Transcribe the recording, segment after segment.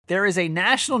There is a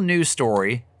national news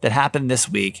story that happened this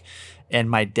week in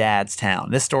my dad's town.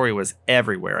 This story was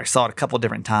everywhere. I saw it a couple of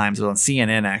different times. It was on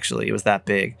CNN, actually. It was that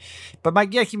big. But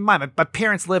keep in mind, my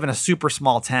parents live in a super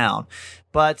small town.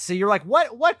 But so you're like,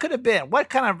 what could have been? What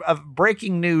kind of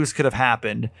breaking news could have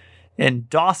happened in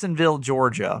Dawsonville,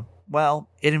 Georgia? Well,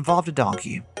 it involved a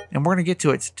donkey. And we're going to get to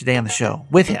it today on the show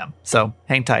with him. So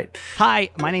hang tight.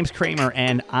 Hi, my name's Kramer,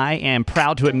 and I am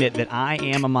proud to admit that I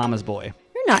am a mama's boy.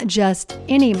 You're not just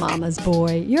any mama's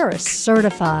boy. You're a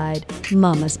certified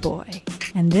mama's boy.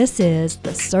 And this is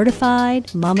the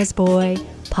Certified Mama's Boy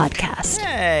Podcast.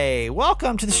 Hey,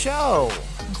 welcome to the show.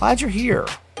 I'm glad you're here.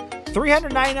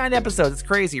 399 episodes. It's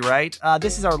crazy, right?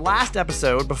 This is our last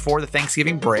episode before the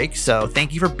Thanksgiving break, so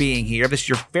thank you for being here. If this is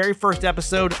your very first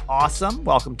episode, awesome.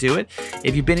 Welcome to it.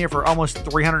 If you've been here for almost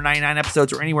 399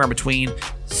 episodes or anywhere in between,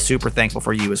 super thankful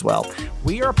for you as well.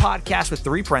 We are a podcast with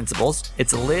three principles.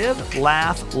 It's live,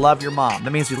 laugh, love your mom.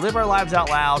 That means we live our lives out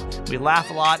loud, we laugh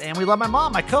a lot, and we love my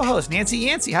mom, my co-host, Nancy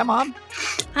Yancey. Hi, Mom.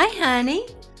 Hi, honey.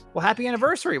 Well, happy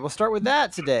anniversary. We'll start with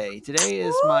that today. Today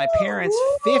is my parents'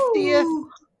 50th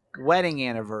wedding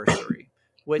anniversary,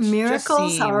 which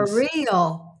miracles are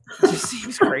real. Just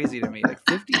seems crazy to me. Like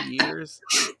 50 years.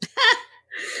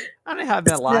 I don't know how I've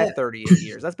been alive 38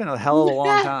 years. That's been a hell of a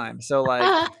long time. So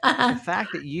like the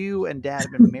fact that you and Dad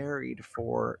have been married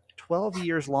for 12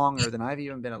 years longer than I've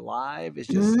even been alive is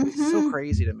just so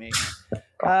crazy to me.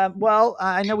 Well,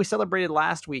 I know we celebrated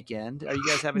last weekend. Are you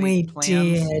guys having any plans?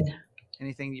 Did.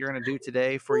 Anything you're going to do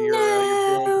today for your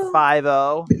big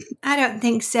 5-0? I don't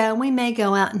think so. We may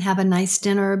go out and have a nice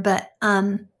dinner, but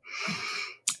our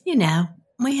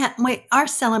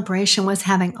celebration was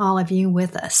having all of you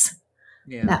with us.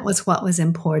 Yeah. That was what was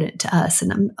important to us,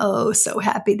 and I'm so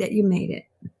happy that you made it.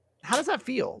 How does that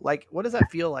feel? Like, what does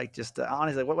that feel like? Just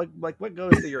honestly, what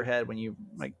goes through your head when you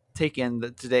like take in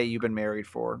that today you've been married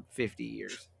for 50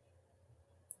 years?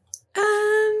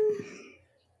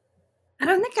 I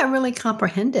don't think I really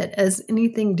comprehend it as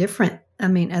anything different. I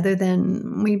mean, other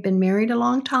than we've been married a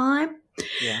long time.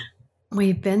 Yeah.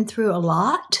 We've been through a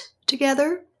lot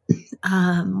together.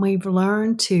 We've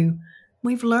learned to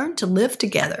live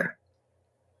together.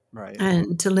 Right.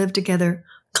 And to live together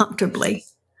comfortably.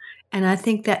 And I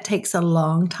think that takes a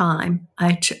long time.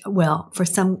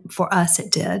 For us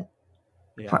it did.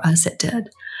 Yeah. For us it did.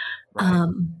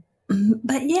 Right.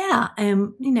 But yeah,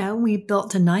 we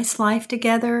built a nice life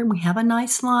together. We have a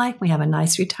nice life. We have a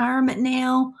nice retirement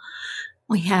now.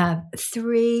 We have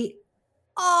 3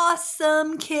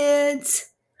 awesome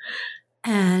kids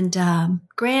and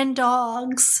grand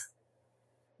dogs.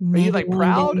 Are you like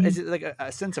proud? Is it like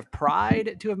a sense of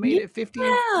pride to have made it 50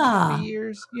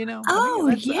 years? You know? That's how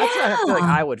I feel like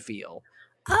I would feel.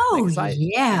 Oh,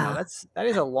 yeah. That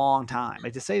is a long time.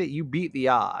 Like to say that you beat the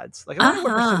odds. Like, I don't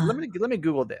know what let me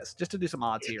Google this just to do some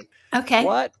odds here. Okay.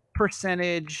 What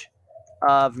percentage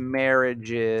of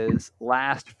marriages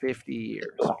last 50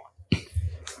 years?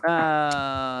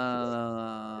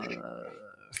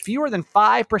 Fewer than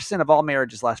 5% of all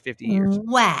marriages last 50 years.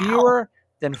 Wow. Fewer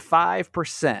than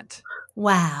 5%.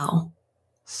 Wow.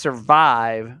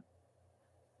 Survive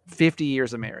 50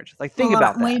 years of marriage. Like, think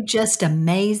about that. Aren't we just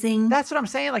amazing? That's what I'm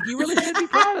saying. Like, you really should be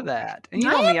proud of that. And you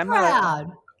know me, I'm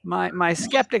proud. My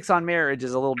skeptics on marriage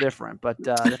is a little different, but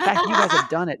the fact that you guys have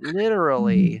done it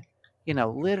literally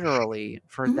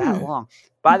for that long.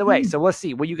 By the way, so let's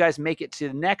see. Will you guys make it to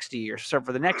the next year? So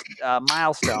for the next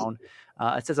milestone,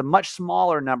 it says a much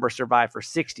smaller number survived for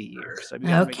 60 years. So if you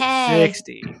guys make it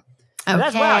 60. Okay.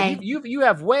 That's wow. You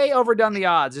have way overdone the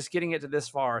odds just getting it to this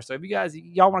far. So if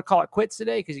y'all want to call it quits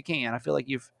today, because you can. I feel like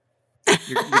you're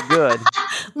good.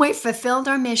 We fulfilled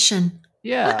our mission.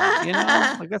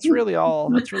 Yeah, like that's really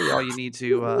all you need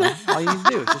to all you need to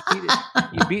do. Just beat it.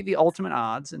 You beat the ultimate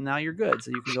odds, and now you're good.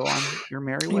 So you can go on your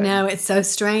merry way. It's so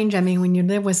strange. I mean, when you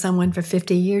live with someone for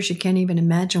 50 years, you can't even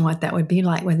imagine what that would be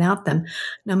like without them,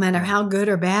 no matter how good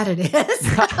or bad it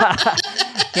is.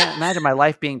 Can't imagine my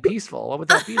life being peaceful. What would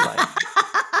that be like?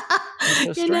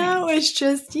 So it's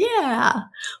just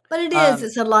but it is.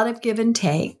 It's a lot of give and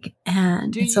take,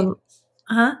 and Go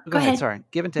ahead. Sorry,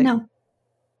 give and take.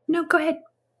 No, go ahead.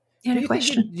 You had a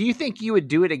question. Do you think you would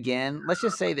do it again? Let's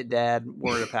just say that Dad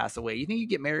were to pass away. You think you'd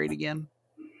get married again?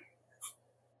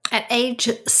 At age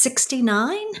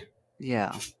 69?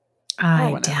 Yeah.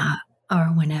 I doubt. Or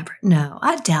whenever. No,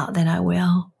 I doubt that I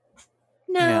will.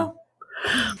 No.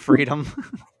 Yeah. Freedom.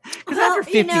 Because after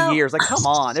 50 years, like, come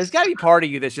on. There's got to be part of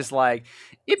you that's just like,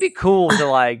 it'd be cool to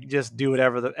like just do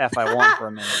whatever the F I want for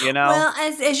a minute, you know? Well,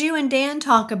 as you and Dan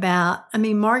talk about, I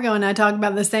mean, Margot and I talk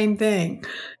about the same thing.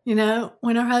 When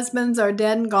our husbands are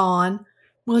dead and gone,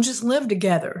 we'll just live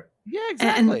together. Yeah,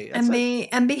 exactly.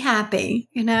 and be happy,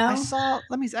 you know. I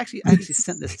actually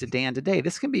sent this to Dan today.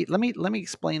 This can be, let me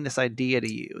explain this idea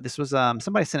to you. This was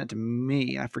somebody sent it to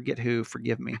me. I forget who,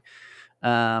 forgive me.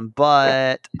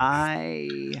 But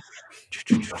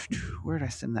where did I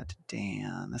send that to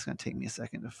Dan? That's going to take me a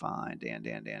second to find. Dan.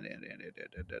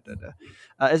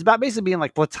 It's about basically being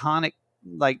like platonic,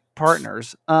 like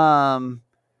partners. Let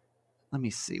me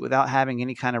see, without having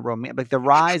any kind of romance, like the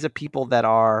rise of people that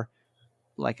are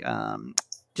like,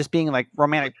 just being like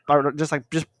romantic, or just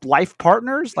life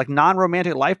partners, like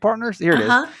non-romantic life partners. Here it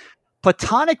is.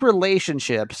 Platonic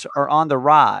relationships are on the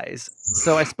rise.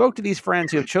 So I spoke to these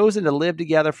friends who have chosen to live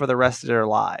together for the rest of their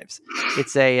lives.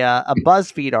 It's a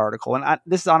BuzzFeed article. And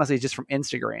this is honestly just from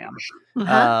Instagram.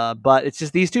 But it's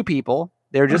just these two people.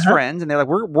 They're just friends. And they're like,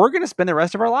 we're going to spend the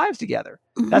rest of our lives together.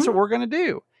 That's what we're going to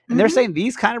do. And they're saying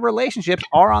these kind of relationships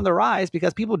are on the rise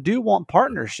because people do want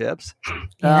partnerships.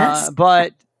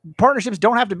 But partnerships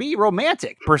don't have to be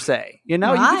romantic per se. You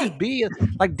know, you can just be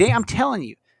like, Dan, I'm telling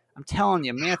you,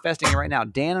 I'm manifesting it right now.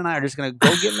 Dan and I are just going to go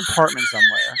get an apartment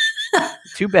somewhere,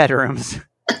 2 bedrooms,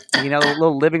 you know, a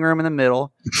little living room in the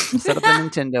middle, set up a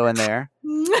Nintendo in there,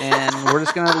 and we're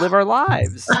just going to live our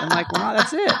lives. And like, well,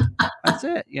 that's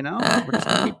it. You know, we're just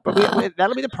gonna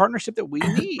that'll be the partnership that we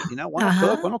need. You know, one will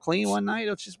cook, one will clean one night.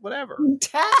 It's just whatever. I'm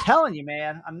telling you,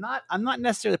 man, I'm not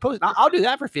necessarily opposed. I'll do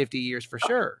that for 50 years for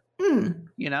sure.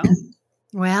 You know,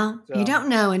 well, you don't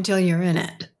know until you're in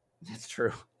it. It's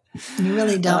true. You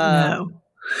really don't know.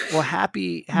 Well,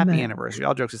 happy anniversary.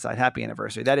 All jokes aside, happy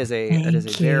anniversary. That is a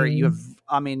very,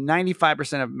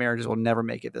 95% of marriages will never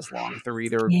make it this long. They're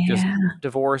either just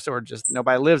divorced or just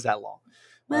nobody lives that long.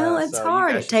 Well, it's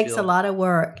hard. It takes a lot of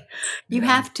work. You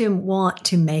have to want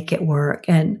to make it work.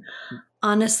 And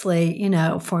honestly, you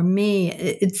know, for me,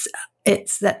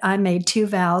 it's that I made 2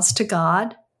 vows to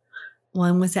God.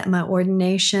 One was at my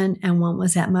ordination and one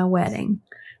was at my wedding.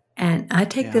 And I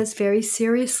take those very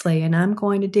seriously, and I'm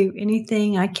going to do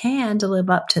anything I can to live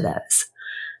up to those.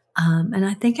 And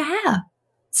I think I have.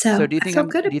 So do you think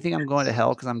I'm going to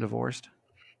hell because I'm divorced?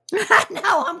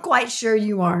 No, I'm quite sure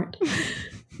you aren't.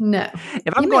 No.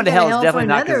 If I'm going to hell, it's definitely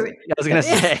not because I was going to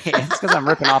say it's because I'm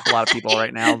ripping off a lot of people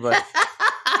right now. But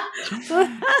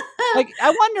like,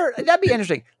 I wonder, that'd be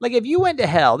interesting. Like, if you went to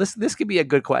hell, this could be a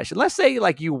good question. Let's say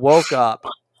like you woke up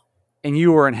and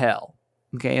you were in hell.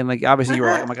 Okay, and like obviously you were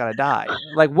like, oh my God, I died.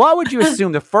 Like, what would you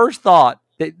assume the first thought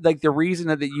that like the reason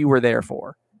that you were there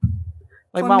for?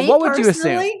 Like, Mom, what would you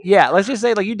assume? Yeah, let's just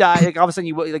say like you died. Like all of a sudden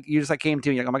you just like came to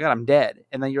and you're like, oh my God, I'm dead.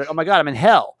 And then you're like, oh my God, I'm in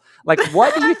hell. Like,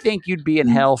 what do you think you'd be in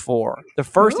hell for? The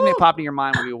first thing that popped in your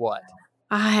mind would be what?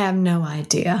 I have no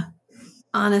idea.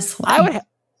 Honestly,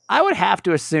 I would have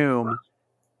to assume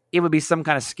it would be some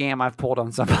kind of scam I've pulled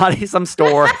on somebody, some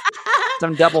store,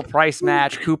 some double price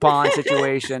match coupon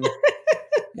situation.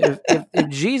 If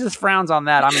Jesus frowns on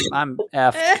that, I'm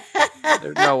effed.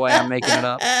 There's no way I'm making it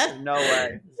up. There's no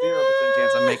way. 0%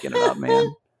 chance I'm making it up,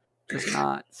 man. Just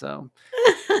not. So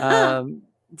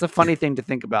it's a funny thing to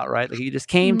think about, right? Like you just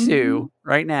came to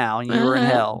right now and you were in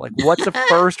hell. Like, what's the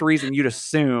first reason you'd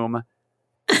assume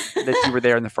that you were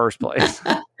there in the first place?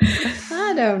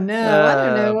 I don't know. I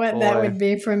don't know what that would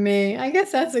be for me. I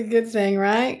guess that's a good thing,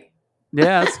 right?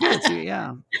 Yeah, that's good too.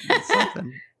 Yeah, it's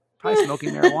something. Probably smoking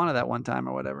marijuana that one time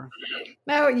or whatever.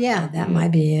 Oh, yeah, that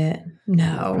might be it. No.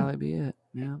 That'd probably be it.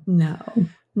 Yeah. No.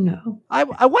 I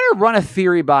want to run a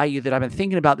theory by you that I've been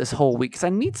thinking about this whole week because I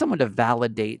need someone to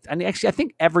validate. And actually, I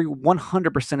think every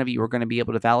 100% of you are going to be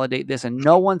able to validate this and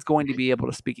no one's going to be able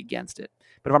to speak against it.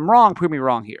 But if I'm wrong, prove me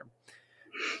wrong here.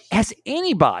 Has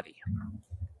anybody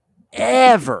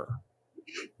ever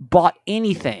bought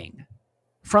anything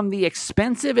from the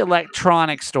expensive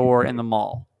electronics store in the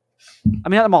mall? I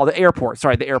mean, not the mall, the airport.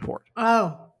 Sorry, the airport.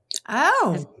 Oh.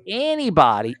 Has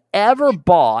anybody ever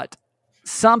bought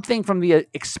something from the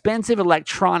expensive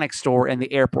electronics store in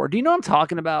the airport? Do you know what I'm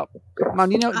talking about? Mom,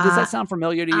 does that sound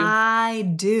familiar to you?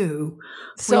 I do.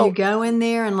 So you go in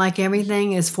there and like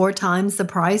everything is 4 times the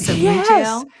price of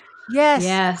retail.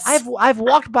 Yes. I've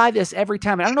walked by this every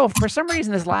time. And I don't know, for some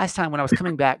reason this last time when I was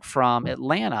coming back from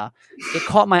Atlanta, it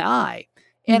caught my eye.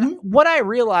 And what I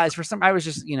realized I was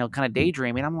just, kind of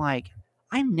daydreaming. I'm like,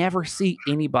 I never see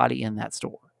anybody in that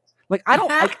store. Like, I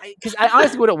don't, because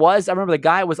honestly what it was, I remember the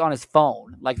guy was on his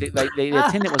phone. Like the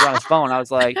attendant was on his phone. I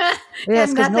was like, yeah,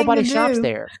 it's because nobody shops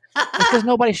there. It's because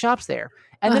nobody shops there.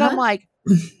 And then I'm like,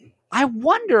 I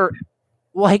wonder,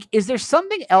 like, is there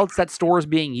something else that store is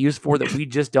being used for that we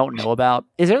just don't know about?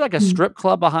 Is there like a strip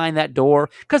club behind that door?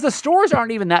 Because the stores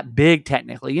aren't even that big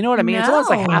technically. You know what I mean? No. It's almost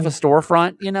like half a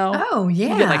storefront, Oh,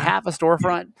 yeah. You get like half a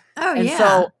storefront. Oh, and yeah.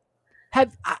 So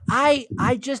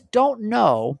I just don't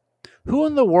know who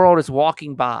in the world is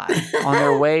walking by on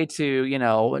their way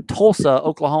to, Tulsa,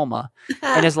 Oklahoma,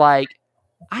 and is like,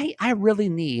 I really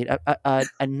need a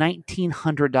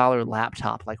 $1,900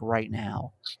 laptop like right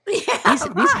now. Yeah,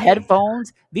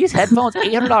 These headphones,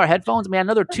 $800 headphones, man,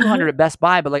 another $200 at Best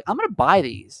Buy, but like I'm gonna buy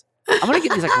these. I'm gonna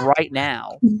get these like right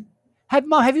now. Have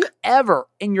you ever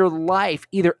in your life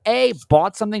either A,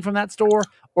 bought something from that store,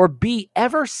 or B,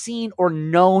 ever seen or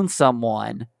known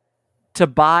someone to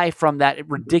buy from that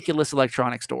ridiculous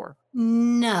electronic store?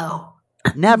 No.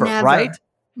 Never, right?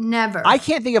 Never. I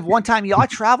can't think of one time. I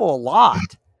travel a lot.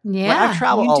 Yeah, Like, I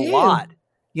travel you a do. lot,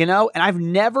 and I've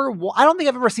never. I don't think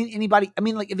I've ever seen anybody. I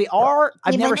mean, like if they are,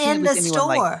 I've Even never seen in the anyone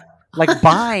store. like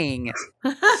buying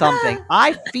something.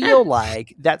 I feel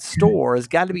like that store has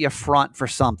got to be a front for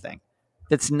something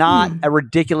that's not a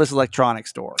ridiculous electronics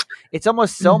store. It's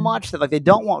almost so much that like they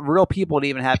don't want real people to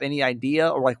even have any idea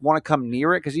or like want to come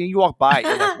near it, because you walk by it,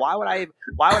 you're like, why would I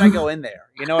go in there?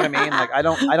 You know what I mean? Like I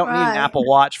don't need an Apple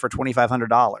Watch for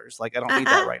 $2,500. Like I don't need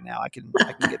that right now. I can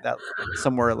get that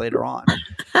somewhere later on.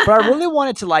 But I really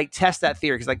wanted to like test that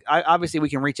theory, because like obviously we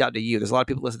can reach out to you. There's a lot of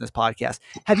people listening to this podcast.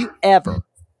 Have you ever,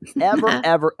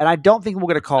 and I don't think we're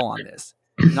going to call on this.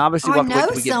 And obviously, Or know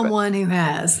someone who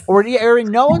has. Or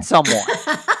known someone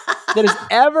that has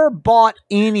ever bought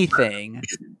anything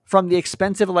from the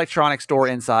expensive electronics store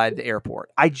inside the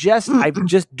airport. I just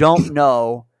don't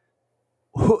know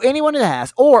anyone that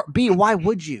has. Or B, why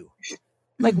would you?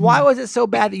 Like, why was it so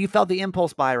bad that you felt the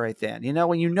impulse buy right then?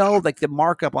 When like the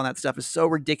markup on that stuff is so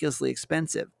ridiculously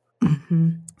expensive.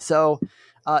 So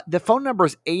the phone number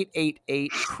is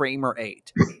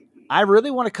 888-Kramer-8. I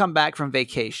really want to come back from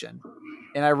vacation.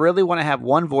 And I really want to have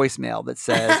one voicemail that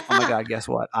says, oh my God, guess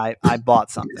what? I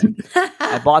bought something.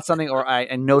 I bought something, or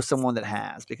I know someone that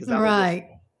has, because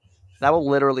that will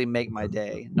literally make my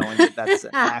day, knowing that that's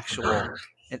an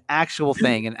actual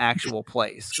thing, an actual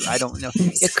place. I don't know.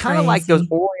 It's kind of like those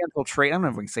Oriental trade. I don't know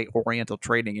if we can say Oriental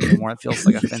trading anymore. It feels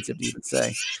like offensive to even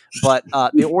say. But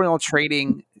the Oriental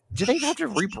trading, do they have to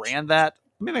rebrand that?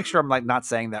 Let me make sure I'm like not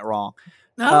saying that wrong.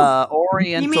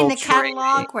 Oriental. You mean the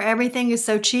catalog where everything is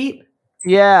so cheap?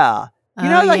 Yeah. You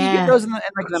get those in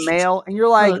the mail, and you're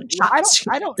like,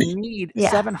 I don't need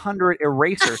 700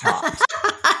 eraser tops.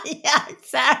 Yeah,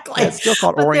 exactly. It's still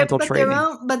called Oriental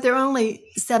trading. But they're only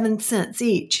 7 cents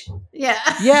each. Yeah.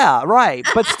 Yeah, right.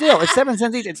 But still, it's 7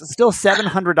 cents each. It's still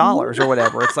 $700 or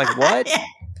whatever. It's like, what?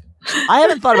 I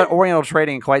haven't thought about Oriental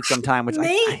trading in quite some time.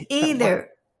 Me either.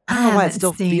 I don't know why it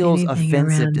still feels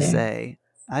offensive to say.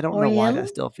 I don't know why that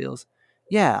still feels.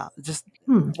 Yeah, just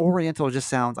Oriental just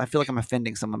sounds. I feel like I'm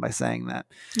offending someone by saying that.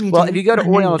 If you go to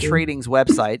Oriental Trading's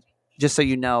website, just so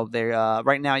you know, they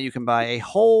right now you can buy a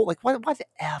whole why the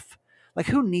F? Like,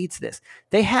 who needs this?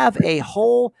 They have a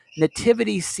whole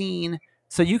nativity scene,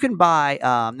 so you can buy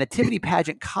nativity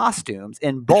pageant costumes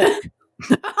in bulk.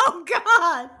 Oh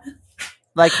God!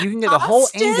 Like you can get the whole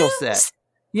angel set.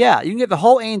 Yeah, you can get the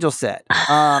whole angel set.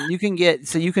 You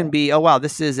can be. Oh wow,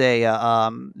 this is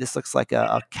this looks like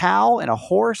a cow and a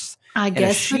horse. I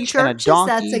guess for churches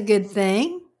that's a good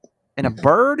thing. And a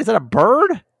bird? Is that a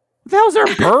bird? What the hell is there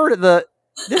a bird at the?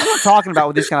 This is what I'm talking about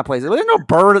with these kind of places. There's no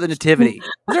bird at the nativity. Is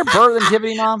there a bird at the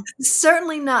nativity, Mom?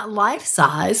 Certainly not life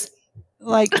size.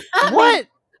 Like what?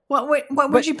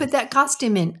 What would you put that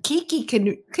costume in? Kiki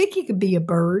could be a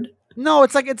bird. No,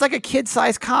 it's like a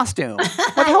kid-sized costume.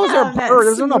 What the hell is there a bird?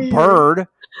 There's no bird.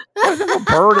 There's no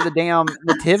bird at the damn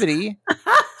nativity.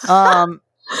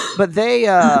 But they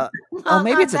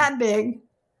maybe it's that big.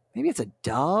 Maybe it's a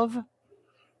dove.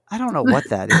 I don't know what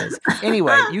that is.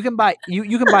 Anyway, you can buy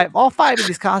all 5 of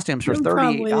these costumes for $38.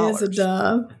 Probably is a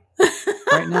dove.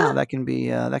 Right now, that can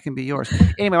be yours.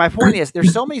 Anyway, my point is,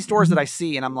 there's so many stores that I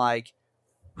see, and I'm like,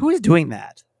 who is doing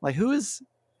that? Like, who's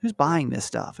buying this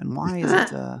stuff, and why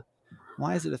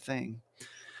is it a thing?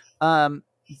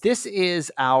 This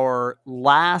is our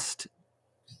last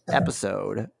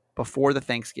episode before the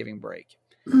Thanksgiving break.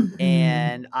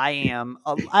 And I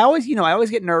always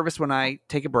get nervous when I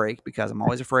take a break, because I'm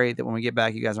always afraid that when we get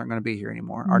back, you guys aren't going to be here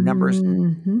anymore. Our numbers,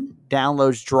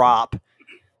 downloads drop.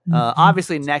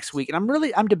 Obviously next week. And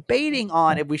I'm debating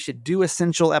on if we should do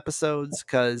essential episodes,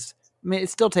 because it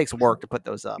still takes work to put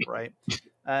those up. Right.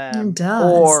 It does.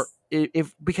 Or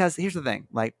because here's the thing,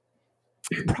 like,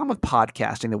 the problem with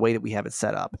podcasting, the way that we have it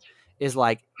set up, is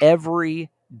like every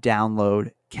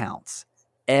download counts.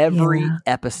 Every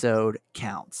episode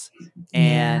counts.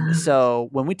 And so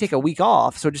when we take a week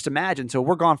off, so just imagine, so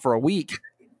we're gone for a week.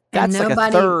 That's like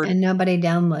a third. And nobody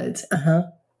downloads.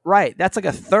 Right. That's like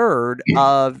a third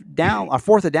of a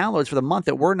fourth of downloads for the month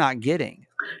that we're not getting.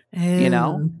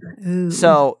 Ooh.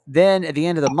 So then at the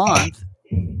end of the month,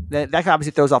 that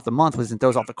obviously throws off the month, which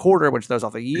throws off the quarter, which throws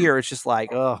off the year. It's just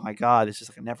like, oh my God, it's just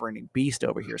like a never ending beast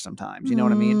over here sometimes. You know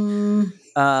what I mean?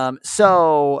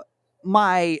 So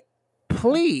my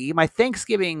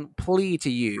Thanksgiving plea to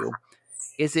you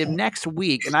is if next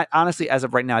week, and I honestly, as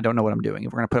of right now, I don't know what I'm doing.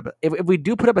 If we're going to put up, if we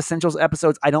do put up Essentials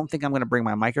episodes, I don't think I'm going to bring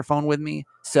my microphone with me.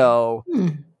 So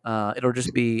it'll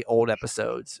just be old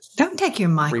episodes. Don't take your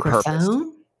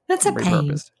microphone. That's a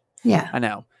pain. Yeah. I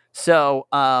know. So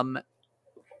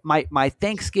my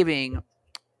Thanksgiving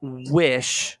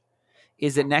wish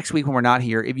is that next week when we're not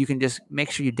here, if you can just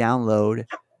make sure you download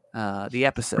the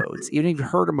episodes, even if you've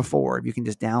heard them before, if you can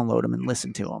just download them and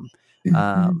listen to them. You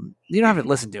don't have to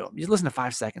listen to them. You just listen to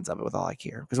 5 seconds of it with all I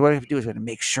care. Because what I have to do is we have to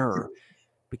make sure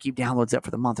we keep downloads up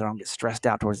for the month. I don't get stressed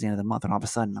out towards the end of the month. And all of a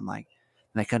sudden I'm like,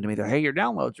 and they come to me, they're, hey, your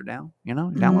downloads are down. You know,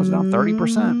 your downloads are down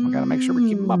 30%. We got to make sure we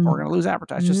keep them up. Or we're going to lose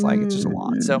advertising. It's just a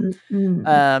lot. So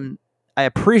I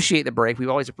appreciate the break. We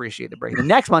always appreciate the break. The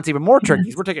next month's even more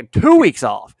tricky. We're taking 2 weeks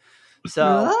off. So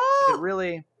I could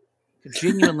really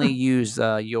genuinely use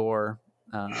your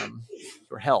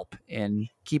help in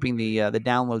keeping the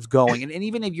downloads going. And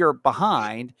even if you're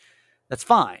behind, that's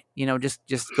fine. You know, just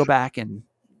go back and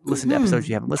listen to episodes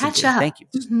you haven't listened to. Thank you.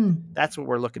 That's what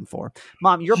we're looking for.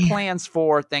 Mom, your plans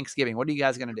for Thanksgiving. What are you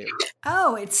guys going to do?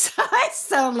 Oh, it's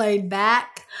so laid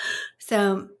back.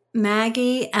 So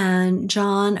Maggie and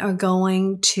John are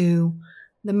going to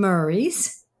the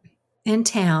Murrays in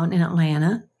town in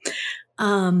Atlanta.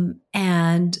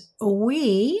 And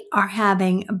we are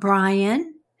having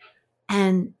Brian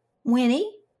and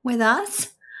Winnie with us.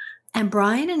 And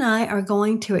Brian and I are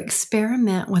going to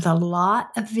experiment with a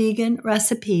lot of vegan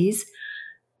recipes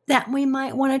that we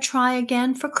might want to try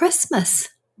again for Christmas.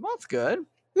 Well, that's good.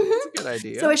 That's a good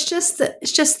idea. So it's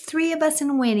just 3 of us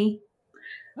and Winnie.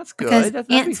 That's good. Because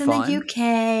That'd Aunt's be in fun. the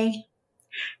UK.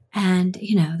 And,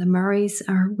 the Murrays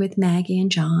are with Maggie and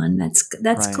John. That's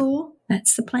Right. cool.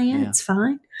 That's the plan. Yeah. It's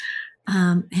fine.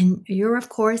 And you're, of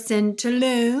course, in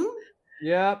Tulum,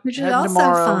 Yep. which is Heading also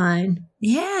tomorrow. fine.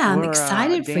 Yeah, I'm We're,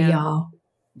 excited for Dan- y'all.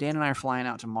 Dan and I are flying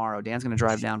out tomorrow. Dan's going to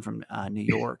drive down from New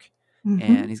York, Mhm.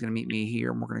 and he's going to meet me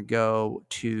here. And we're going to go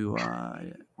to.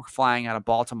 We're flying out of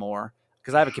Baltimore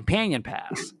because I have a companion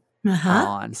pass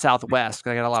on Southwest.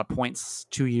 'Cause I got a lot of points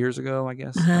 2 years ago, I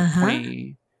guess,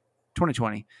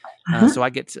 2020. So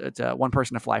I get to one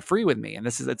person to fly free with me, and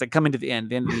it's like coming to the end.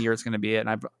 The end of the year, it's going to be it. And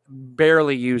I've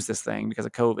barely used this thing because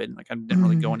of COVID. Like I didn't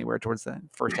really go anywhere towards the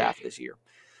first half of this year.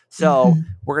 So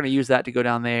we're going to use that to go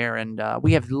down there, and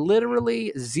we have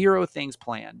literally 0 things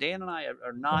planned. Dan and I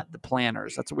are not the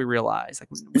planners. That's what we realize.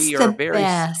 Like we It's are the very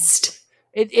best.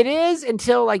 It is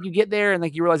until like you get there and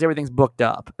like you realize everything's booked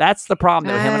up. That's the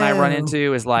problem that him and I run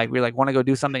into is like we want to go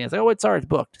do something. And it's like, oh, it's already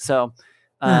booked. So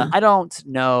I don't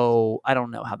know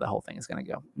how the whole thing is going to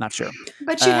go. Not sure.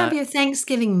 But you have your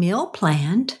Thanksgiving meal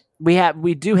planned.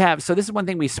 We do have. So this is one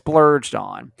thing we splurged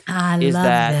on. I Is love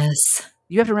that- this.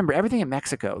 You have to remember everything in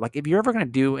Mexico. Like if you're ever going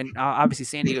to do, and obviously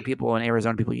San Diego people and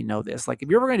Arizona people, this. Like if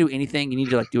you're ever going to do anything, you need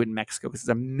to like do it in Mexico because it's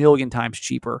a million times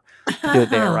cheaper to do it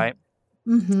there, right?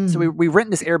 So we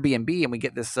rent this Airbnb and we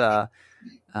get this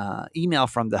email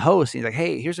from the host. And he's like,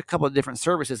 hey, here's a couple of different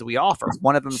services that we offer.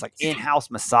 One of them is like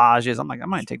in-house massages. I'm like, I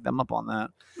might take them up on that.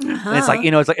 And it's like,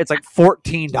 it's like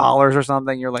 $14 or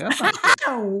something. You're like, that's not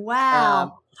Oh,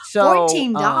 wow. so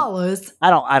 $14.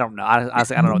 I don't know.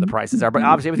 Honestly, I don't know what the prices are, but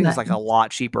obviously everything is like a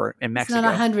lot cheaper in It's Mexico.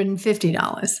 not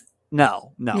 $150.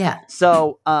 No. Yeah.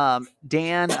 So,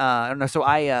 Dan, I don't know. So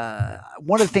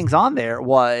one of the things on there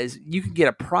was you could get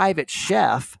a private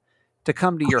chef to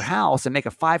come to your house and make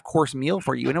a 5-course meal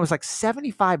for you. And it was like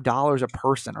 $75 a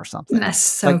person or something. That's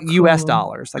so like cool. US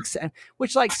dollars,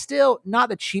 which like still not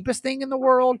the cheapest thing in the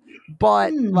world,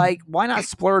 but like, why not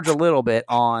splurge a little bit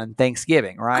on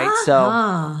Thanksgiving? Right.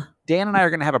 So Dan and I are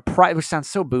going to have a private, which sounds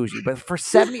so bougie, but for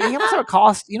 $70, you know how much it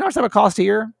cost? You know how much it would cost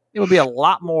here? It would be a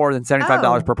lot more than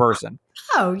 $75 per person.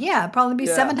 Oh yeah, it'd probably be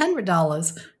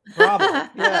 $700. Probably.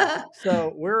 Yeah.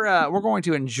 So we're going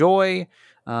to enjoy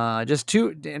just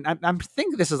 2. And I'm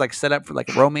thinking this is like set up for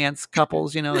like romance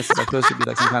couples. This is like supposed to be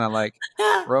like some kind of like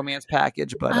romance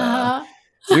package, but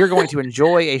we are going to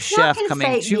enjoy a chef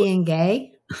coming to being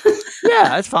gay. Yeah,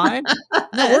 that's fine. No,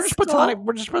 we're just Cool. platonic.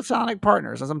 We're just platonic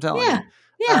partners, as I'm telling you.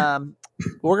 Yeah.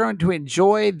 We're going to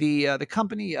enjoy the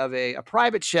company of a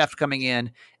private chef coming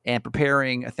in and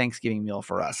preparing a Thanksgiving meal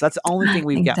for us. That's the only thing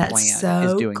we've got planned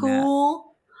is doing that.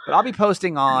 But I'll be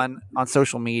posting on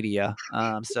social media,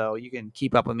 so you can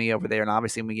keep up with me over there. And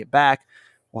obviously, when we get back,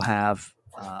 we'll have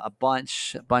a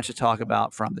bunch to talk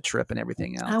about from the trip and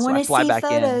everything else. I want to fly see back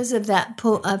photos of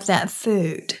that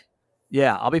food.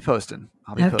 Yeah, I'll be posting.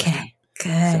 Okay,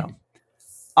 good.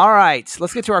 All right,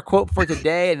 let's get to our quote for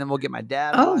today, and then we'll get my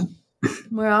dad on.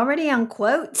 We're already on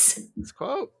quotes. Let's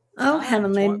quote. Oh,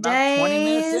 heavenly about 20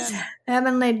 minutes days. in.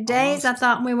 Heavenly days. I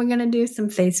thought we were going to do some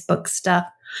Facebook stuff.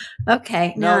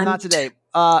 Okay. No, not today.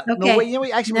 No, Okay. wait,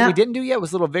 what we didn't do yet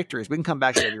was little victories. We can come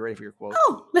back to that if you're ready for your quote.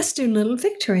 Oh, let's do little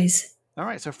victories. All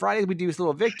right, so Fridays we do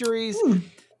little victories. Hmm.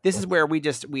 This is where we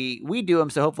do them,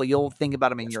 so hopefully you'll think about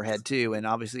them in your head too. And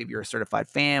obviously, if you're a certified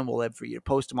fan, we'll live for you to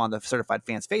post them on the Certified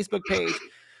Fans Facebook page.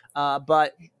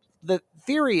 But the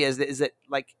theory is that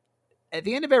like at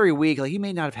the end of every week, like you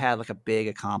may not have had like a big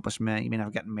accomplishment. You may not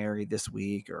have gotten married this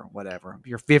week or whatever.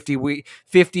 Your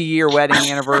 50-year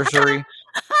wedding anniversary.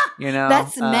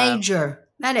 That's major.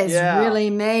 That is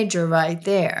really major right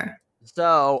there.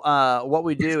 So what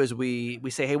we do is we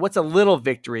say, hey, what's a little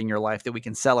victory in your life that we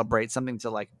can celebrate? Something to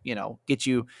like, get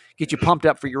you pumped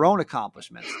up for your own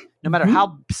accomplishments, no matter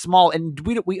how small. And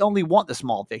we only want the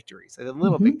small victories, the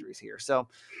little victories here. So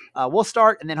we'll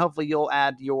start, and then hopefully you'll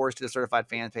add yours to the Certified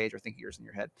Fan page or think of yours in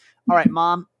your head. All right,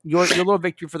 Mom, your little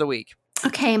victory for the week.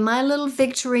 Okay, my little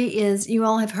victory is you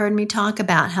all have heard me talk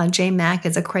about how J Mac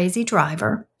is a crazy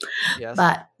driver. Yes.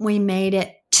 But we made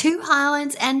it to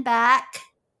Highlands and back.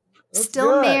 That's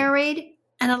still good. married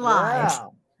and alive.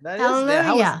 Wow. That is,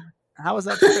 Hallelujah. how was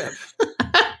that trip?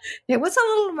 It was a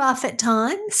little rough at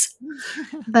times,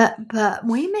 but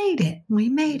we made it. We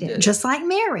made it. Just like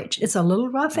marriage. It's a little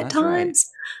rough at times,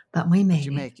 but we made it.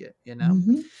 You make it,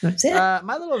 That's it.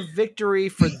 My little victory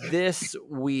for this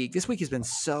week has been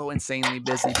so insanely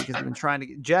busy because we've been trying to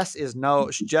get,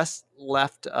 she just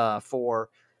left for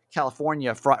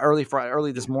California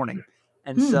early this morning.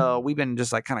 And so we've been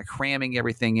just like kind of cramming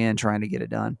everything in, trying to get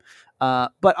it done.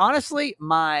 But honestly, it's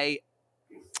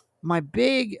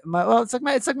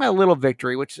like my little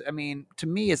victory, which I mean, to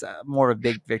me is more of a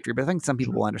big victory, but I think some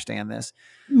people will understand this.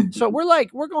 So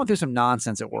we're going through some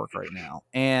nonsense at work right now.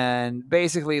 And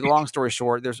basically, long story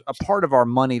short, there's a part of our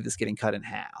money that's getting cut in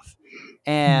half.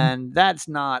 And that's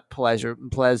not pleasant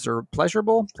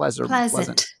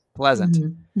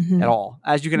at all,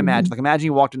 as you can imagine. Like, imagine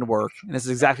you walked into work, and this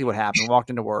is exactly what happened. Walked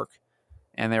into work,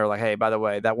 and they were like, "Hey, by the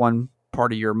way, that one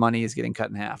part of your money is getting cut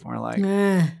in half." And we're like,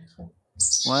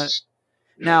 "What?"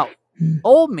 Now,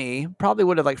 old me probably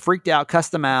would have like freaked out,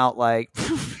 cussed them out, like,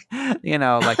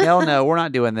 like, "Hell no, we're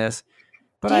not doing this."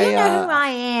 But Do you know who I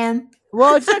am?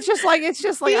 Well, it's just like I've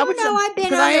been on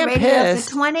the radio for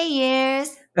 20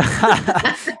 years.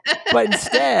 But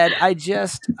instead, I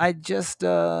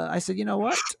said, you know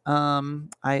what?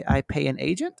 I pay an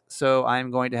agent, so I'm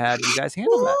going to have you guys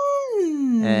handle that.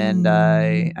 And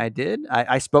I did.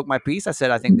 I spoke my piece. I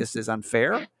said, I think this is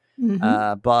unfair,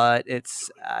 but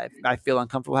I feel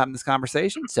uncomfortable having this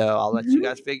conversation, so I'll let you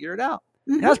guys figure it out.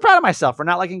 And I was proud of myself for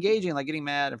not like engaging, like getting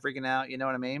mad and freaking out. You know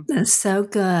what I mean? That's so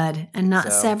good. And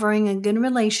not severing a good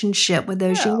relationship with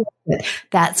those you work with.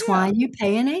 That's why you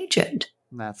pay an agent.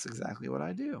 That's exactly what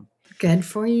I do. Good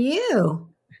for you.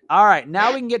 All right.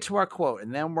 Now we can get to our quote,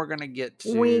 and then we're going to get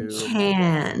to... We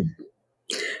can.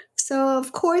 So,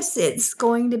 of course, it's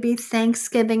going to be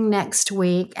Thanksgiving next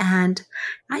week, and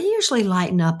I usually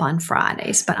lighten up on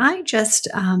Fridays, but I just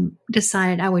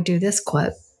decided I would do this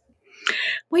quote.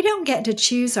 We don't get to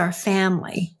choose our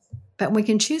family, but we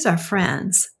can choose our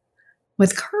friends.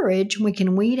 With courage, we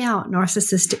can weed out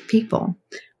narcissistic people.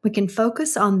 We can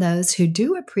focus on those who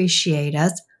do appreciate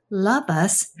us, love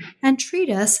us, and treat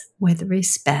us with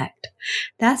respect.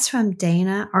 That's from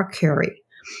Dana Arcuri.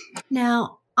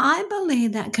 Now, I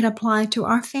believe that could apply to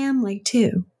our family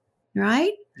too,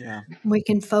 right? Yeah. We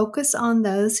can focus on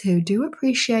those who do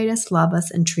appreciate us, love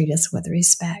us, and treat us with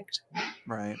respect.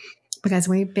 Right. Because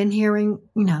we've been hearing,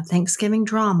 Thanksgiving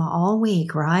drama all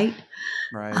week, right?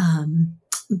 Right.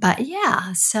 But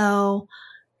yeah, so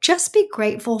just be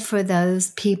grateful for those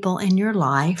people in your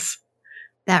life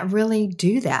that really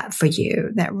do that for you,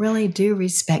 that really do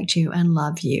respect you and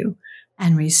love you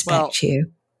and respect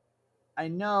you. I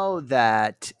know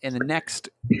that till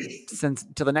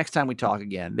the next time we talk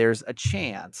again, there's a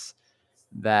chance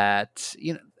that,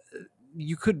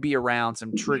 you could be around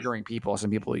some triggering people, some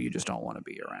people you just don't want to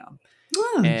be around.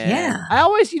 Oh, yeah. I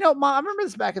always, Mom, I remember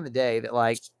this back in the day that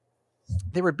like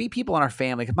there would be people in our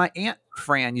family. Cause my Aunt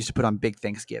Fran used to put on big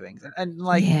Thanksgivings and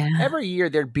every year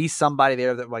there'd be somebody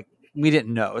there that like we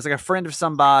didn't know. It was like a friend of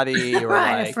somebody or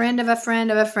right. A friend of a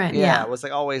friend of a friend. Yeah. It was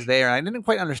like always there. And I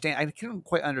couldn't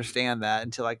quite understand that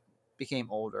until I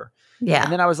became older. Yeah.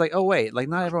 And then I was like, oh wait, like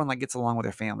not everyone like gets along with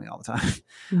their family all the time.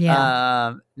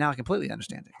 Yeah. Now I completely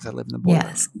understand it because I live in the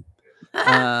boardroom.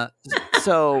 Yes.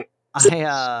 So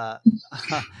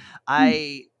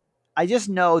I just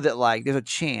know that like there's a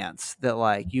chance that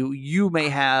like you may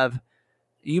have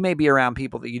you may be around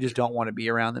people that you just don't want to be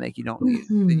around, that make you don't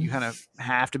that you kind of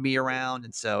have to be around.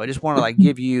 And so I just want to like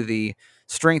give you the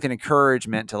strength and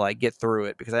encouragement to like get through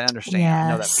it, because I understand.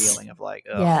 I know that feeling of like,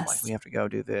 oh, like we have to go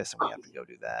do this and we have to go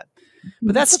do that.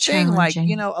 But that's the thing, like,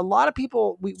 you know, a lot of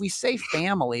people, we say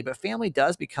family, but family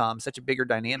does become such a bigger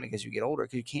dynamic as you get older,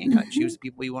 because you can kind of choose the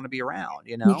people you want to be around,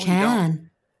 you know? You can.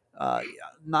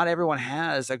 Not everyone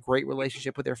has a great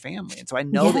relationship with their family. And so I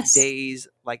know that days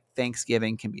like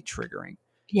Thanksgiving can be triggering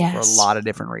for a lot of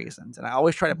different reasons. And I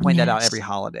always try to point that out every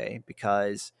holiday,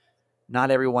 because not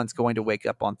everyone's going to wake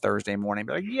up on Thursday morning and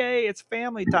be like, yay, it's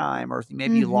family time. Or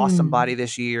maybe you lost somebody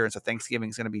this year, and so Thanksgiving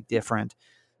is going to be different.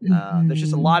 There's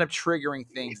just a lot of triggering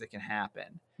things that can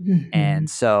happen. And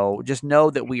so just know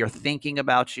that we are thinking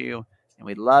about you and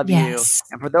we love you.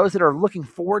 And for those that are looking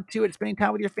forward to it, spending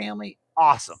time with your family,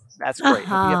 awesome. That's great.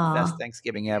 Hope you have the best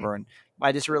Thanksgiving ever. And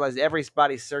I just realized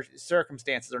everybody's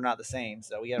circumstances are not the same.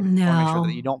 So we have to make sure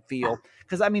that you don't feel,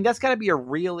 because I mean, that's got to be a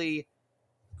really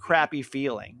crappy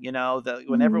feeling, you know, that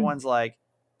when everyone's like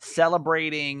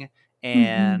celebrating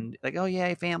and like, oh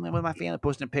yeah, family, with my family,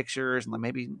 posting pictures, and like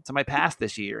maybe somebody passed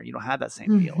this year, and you don't have that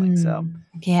same feeling. So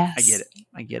I get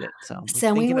it. So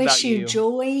we wish you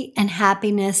joy and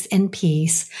happiness and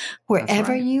peace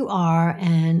wherever you are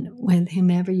and with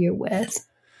whomever you're with.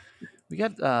 We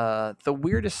got the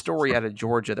weirdest story out of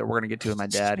Georgia that we're going to get to with my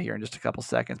dad here in just a couple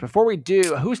seconds. Before we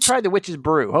do, who's tried the Witch's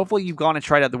Brew? Hopefully you've gone and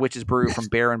tried out the Witch's Brew from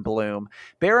Bare & Bloom.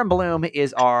 Bare & Bloom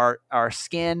is our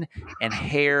skin and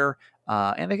hair,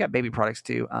 and they got baby products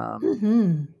too,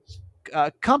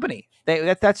 company.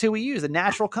 That's who we use, a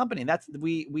natural company. And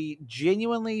we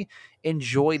genuinely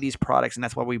enjoy these products, and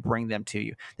that's why we bring them to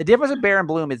you. The difference with Bare &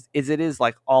 Bloom is it is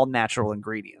like all natural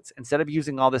ingredients instead of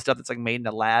using all this stuff that's like made in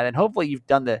a lab. And hopefully you've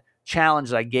done the challenge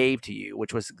that I gave to you,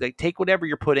 which was like take whatever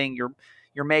you're putting, your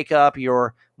makeup,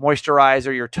 your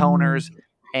moisturizer, your toners,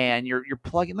 and you're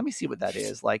plugging. Let me see what that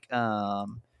is like.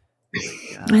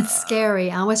 It's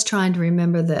scary. I was trying to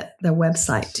remember the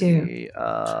website too.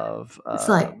 It's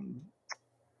like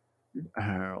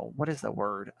what is the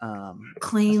word?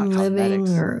 Clean living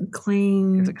or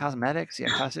clean. Is it cosmetics? Yeah,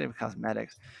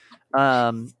 cosmetics.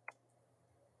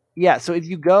 Yeah, so if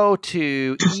you go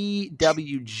to ewg.org,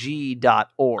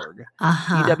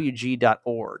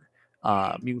 ewg.org,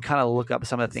 you can kind of look up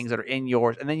some of the things that are in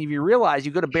yours. And then if you realize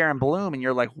you go to Bare & Bloom and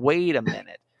you're like, wait a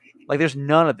minute. Like there's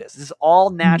none of this. This is all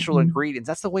natural ingredients.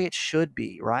 That's the way it should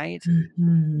be, right?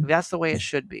 That's the way it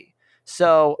should be.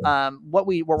 So what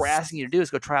we're asking you to do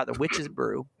is go try out the Witch's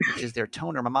Brew, which is their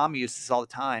toner. My mom uses this all the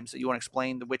time. So you want to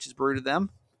explain the Witch's Brew to them?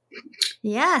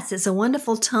 Yes, it's a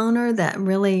wonderful toner that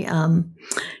really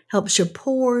helps your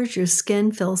pores. Your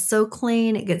skin feels so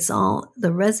clean. It gets all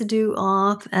the residue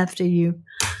off after you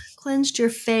cleansed your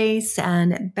face,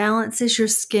 and it balances your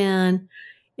skin.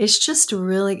 It's just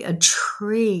really a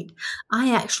treat.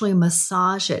 I actually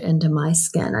massage it into my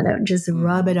skin. I don't just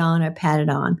rub it on or pat it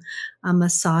on. I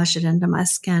massage it into my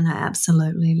skin. I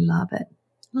absolutely love it.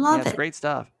 Love it. It's great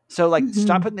stuff. So like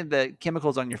stop putting the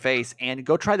chemicals on your face and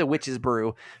go try the Witch's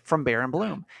Brew from Bare &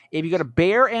 Bloom. If you go to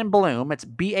Bare & Bloom, it's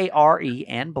BARE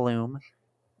and Bloom,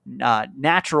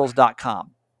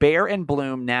 naturals.com.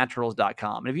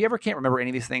 BareandBloomNaturals.com. And if you ever can't remember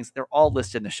any of these things, they're all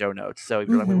listed in the show notes. So if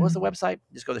you're like, wait, what's the website?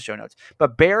 Just go to the show notes.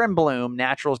 But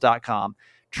BareandBloomNaturals.com.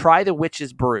 Try the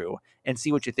Witch's Brew and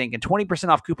see what you think. And 20%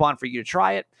 off coupon for you to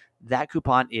try it. That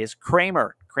coupon is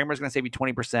Kramer. Kramer is going to save you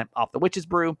 20% off the Witch's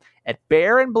Brew at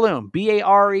Bare & Bloom,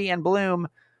 BARE and Bloom,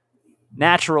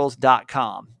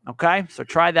 naturals.com. Okay, so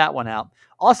try that one out.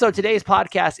 Also, today's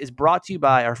podcast is brought to you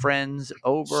by our friends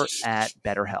over at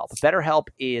BetterHelp. BetterHelp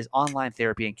is online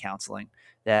therapy and counseling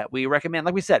that we recommend.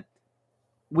 Like we said,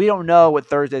 we don't know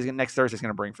what next Thursday is going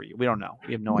to bring for you. We don't know.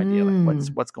 We have no idea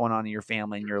what's going on in your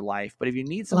family and your life. But if you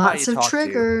need somebody to talk to, lots of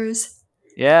triggers.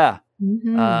 Yeah.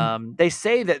 They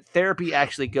say that therapy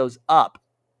actually goes up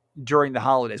during the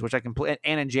holidays, which I can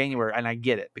and in January, and I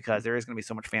get it because there is going to be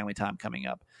so much family time coming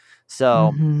up.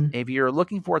 So if you're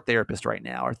looking for a therapist right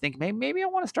now, or think maybe I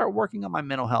want to start working on my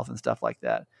mental health and stuff like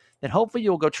that, then hopefully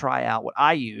you'll go try out what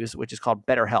I use, which is called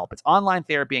BetterHelp. It's online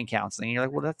therapy and counseling. And you're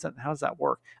like, well, how does that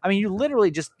work? I mean, you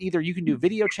literally just either you can do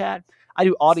video chat. I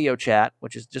do audio chat,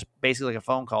 which is just basically like a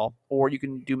phone call, or you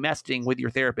can do messaging with your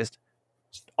therapist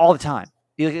all the time.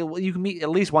 You can meet at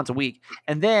least once a week,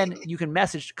 and then you can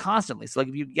message constantly. So like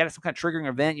if you get some kind of triggering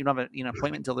event, you don't have an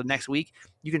appointment until the next week,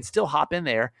 you can still hop in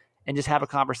there and just have a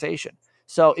conversation.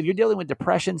 So if you're dealing with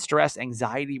depression, stress,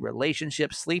 anxiety,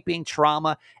 relationships, sleeping,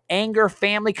 trauma, anger,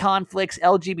 family conflicts,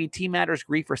 LGBT matters,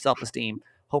 grief, or self-esteem,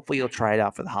 hopefully you'll try it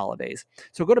out for the holidays.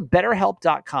 So go to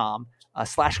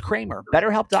BetterHelp.com/Kramer,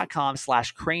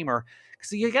 BetterHelp.com/Kramer.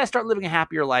 So you got to start living a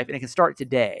happier life, and it can start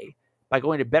today by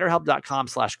going to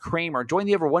BetterHelp.com/Kramer. Join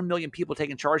the over 1 million people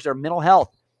taking charge of their mental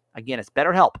health. Again, it's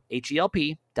BetterHelp,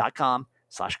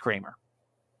 HELP.com/Kramer.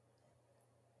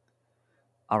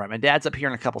 All right, my dad's up here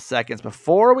in a couple seconds.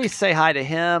 Before we say hi to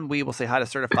him, we will say hi to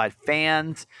certified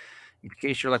fans. In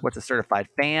case you're like, what's a certified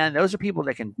fan? Those are people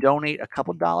that can donate a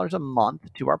couple dollars a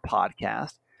month to our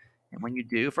podcast. And when you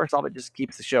do, first off, it just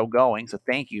keeps the show going. So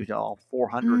thank you to all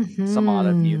 400 and some odd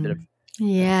of you that have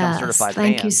become certified fans.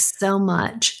 Thank you so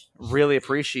much. Really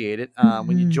appreciate it.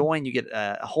 When you join, you get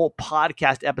a whole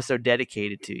podcast episode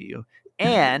dedicated to you.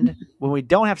 And when we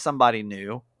don't have somebody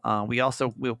new,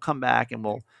 we'll come back and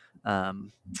we'll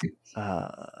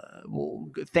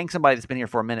thank somebody that's been here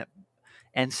for a minute.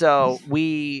 And so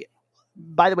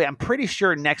by the way, I'm pretty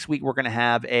sure next week we're going to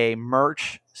have a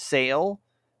merch sale,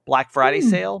 Black Friday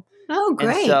sale. Oh,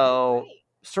 great. And so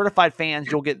certified fans,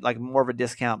 you'll get like more of a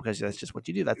discount because that's just what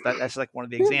you do. That's like one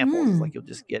of the examples. It's like you'll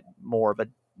just get more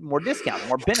discount,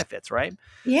 more benefits, right?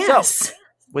 Yes. So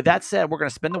with that said, we're going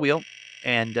to spin the wheel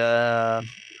and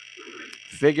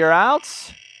figure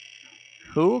out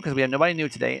who, because we have nobody new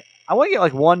today. I want to get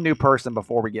like one new person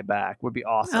before we get back. Would be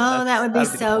awesome. Oh, that would be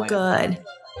so good.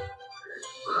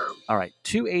 All right.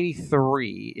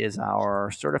 283 is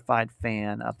our certified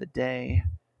fan of the day.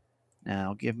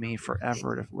 Now, give me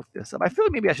forever to look this up. I feel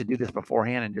like maybe I should do this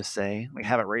beforehand and just say,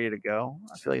 have it ready to go.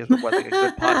 I feel like it's what like a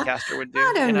good podcaster would do.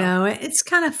 I don't know. It's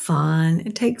kind of fun.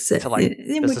 It takes it.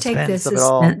 It would take the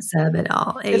suspense of it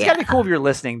all. It's got to be cool if you're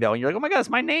listening, though. And you're like, oh my God, it's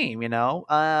my name, All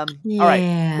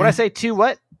right. What I say,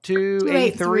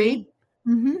 283?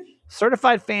 Mm-hmm.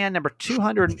 Certified fan number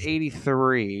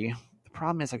 283. The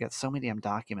problem is I've got so many damn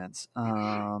documents.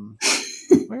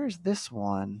 Where's this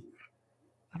one?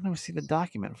 I don't even see the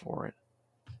document for it.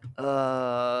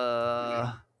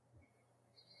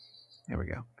 Here we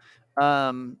go.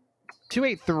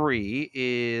 283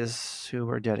 is who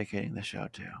we're dedicating the show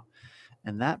to.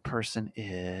 And that person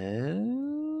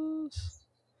is...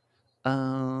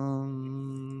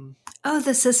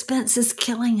 the suspense is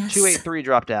killing us. 283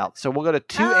 dropped out. So we'll go to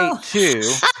 282.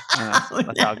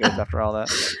 That's how it goes after all that.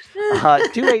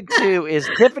 282 is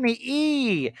Tiffany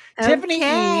E. Tiffany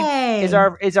E is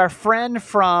our friend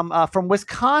from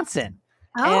Wisconsin.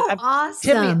 Oh, awesome.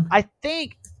 Tiffany, I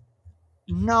think.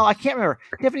 No, I can't remember.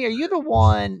 Tiffany, are you the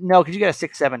one? No, because you got a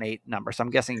 678 number. So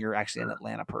I'm guessing you're actually an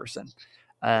Atlanta person.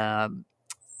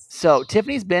 So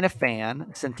Tiffany's been a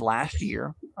fan since last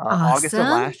year, August of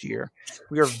last year.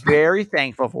 We are very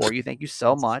thankful for you. Thank you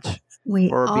so much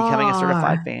for becoming a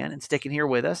certified fan and sticking here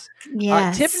with us.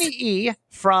 Yes. Tiffany E.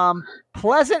 from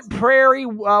Pleasant Prairie,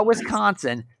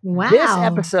 Wisconsin. Wow. This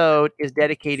episode is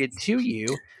dedicated to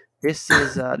you. This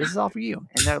is all for you.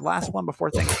 And the last one before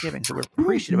Thanksgiving. So we're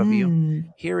appreciative of you.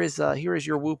 Here is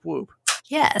your whoop whoop.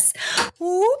 Yes.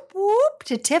 Whoop whoop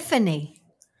to Tiffany.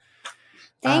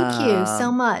 Thank you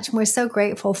so much. We're so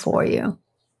grateful for you.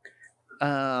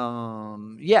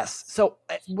 Yes. So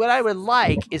what I would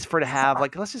like is to have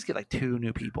let's just get 2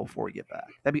 new people before we get back.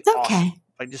 That'd be awesome.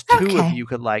 Just 2 of you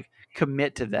could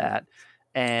commit to that,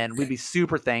 and we'd be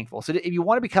super thankful. So if you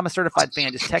want to become a certified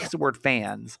fan, just text the word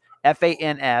fans,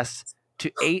 FANS,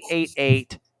 to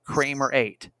 888 Kramer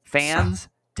 8. Fans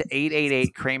to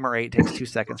 888 Kramer 8. Takes 2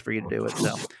 seconds for you to do it.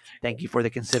 So thank you for the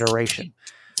consideration.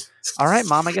 All right,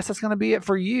 Mom, I guess that's going to be it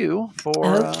for you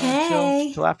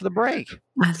till after the break.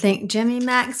 I think Jimmy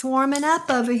Mac's warming up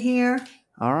over here.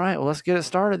 All right, well, let's get it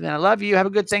started then. I love you. Have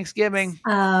a good Thanksgiving.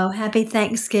 Oh, happy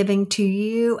Thanksgiving to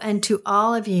you and to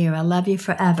all of you. I love you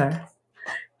forever.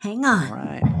 Hang on. All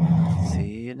right. See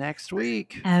you next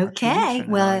week. Okay.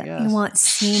 Well, you won't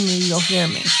see me, you'll hear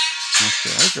me.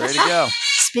 Okay, he's ready to go.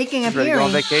 Speaking of hearing. hearing.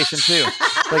 To go on vacation, too. I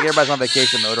feel like everybody's on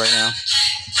vacation mode right now.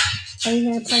 Are you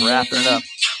going to play wrapping it up.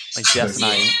 Like Jess and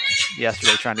I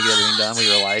yesterday trying to get everything done. We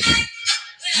were like,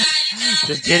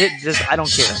 just get it. I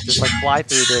don't care. Just fly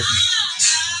through this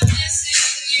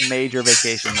major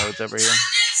vacation modes over here.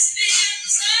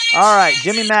 All right.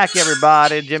 Jimmy Mac,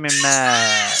 everybody. Jimmy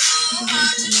Mac.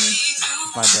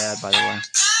 My dad, by the way.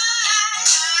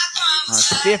 Our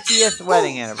 50th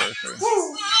wedding anniversary.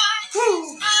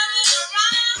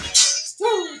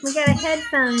 We got a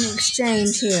headphone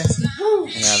exchange here.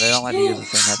 Yeah, they don't like to use the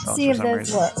same headphones. See if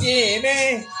those work.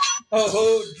 Jimmy,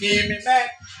 oh Jimmy Mac,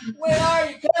 when are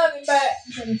you coming back?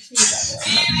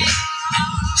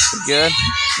 Good?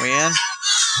 We in?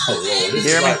 Oh Lord, you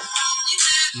hear me?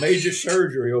 Major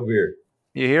surgery over here.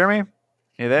 You hear me?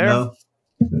 You there? No.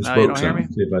 No, you don't hear me?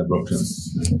 See if I broke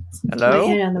something. Hello? I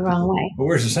hit it on the wrong way. Well,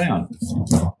 where's the sound?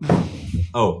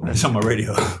 Oh, it's on my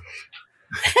radio.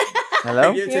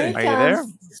 Hello? Get Here to he it. Are you there?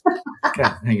 comes.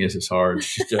 God dang, this is hard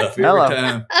stuff every Hello.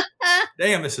 time.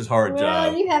 Damn, this is a hard Well,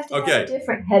 job. you have to Okay. have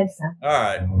different headphones. All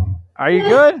right. Are you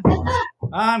good?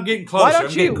 I'm getting closer. Why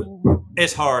don't you?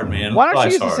 It's hard, man. Why don't you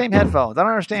Life's use the hard. same headphones? I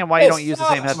don't understand why you It don't use the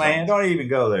same sucks, headphones. man. Don't even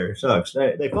go there. It sucks.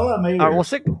 They pull out me. All right, well,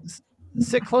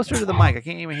 sit closer to the mic. I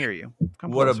can't even hear you.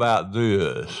 Come What closer. about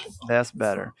this? That's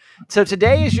better. So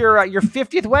today is your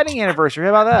 50th wedding anniversary.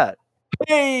 How about that?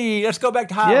 Hey, let's go back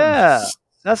to Highlands. Yeah,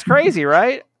 that's crazy,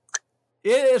 right?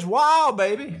 It is wild,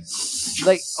 baby.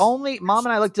 Like Mom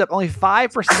and I looked up, only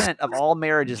 5% of all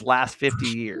marriages last 50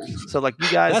 years. So like you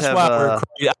guys That's have, why we're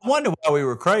crazy. I wonder why we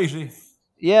were crazy.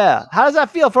 yeah. How does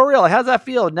that feel for real? Like, how does that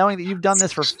feel knowing that you've done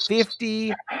this for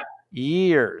 50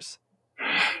 years?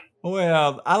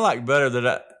 Well, I like better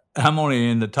that I'm only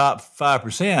in the top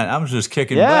 5%. I'm just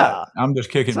kicking Yeah. butt. I'm just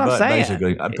kicking That's what butt, I'm saying.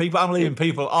 basically. I'm leaving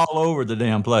people all over the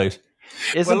damn place.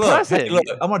 It's Well, impressive. Look,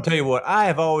 I'm going to tell you what. I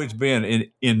have always been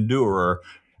an endurer.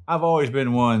 I've always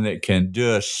been one that can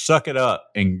just suck it up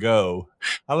and go.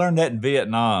 I learned that in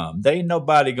Vietnam. There ain't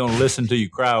nobody going to listen to you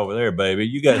cry over there, baby.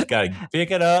 You guys got to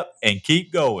pick it up and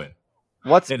keep going.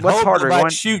 What's And harder? nobody One,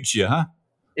 shoots you, huh?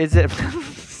 is it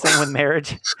same with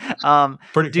marriage?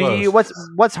 Pretty Do close. you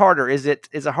what's harder? Is it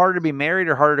harder to be married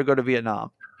or harder to go to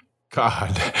Vietnam?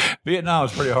 God, Vietnam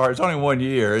was pretty hard. It's only 1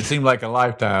 year. It seemed like a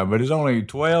lifetime, but it's only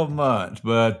 12 months.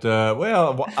 But,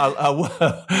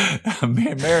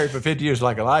 being married for 50 years is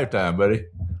like a lifetime, buddy.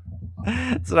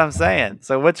 That's what I'm saying.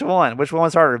 So which one? Which one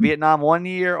was harder? Vietnam 1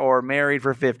 year or married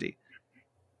for 50?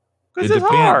 Because it's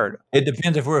hard. It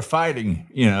depends if we're fighting,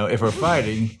 if we're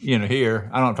fighting, here.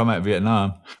 I don't talk about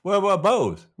Vietnam. Well,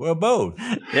 both.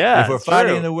 Yeah. If we're it's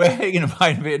fighting in true. the way and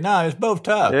fighting in Vietnam, it's both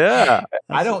tough. Yeah.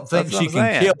 I don't think that's what she I'm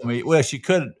can saying. kill me. Well, she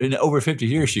could in over 50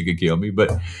 years. She could kill me,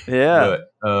 but Yeah.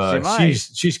 She might.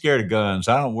 she's scared of guns.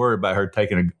 I don't worry about her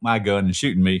taking my gun and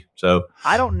shooting me. So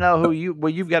I don't know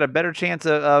you've got a better chance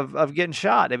of getting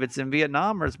shot if it's in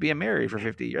Vietnam or it's being married for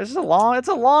 50 years. It's a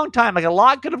long time. Like a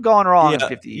lot could have gone wrong in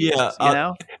 50 years.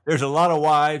 Yeah, there's a lot of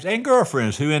wives and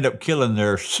girlfriends who end up killing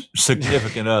their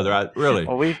significant other. Really.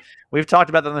 Well, we've talked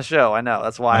about that on the show. I know.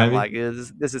 That's why Have I'm you? like,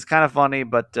 this is kind of funny,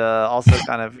 but also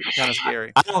kind of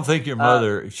scary. I don't think your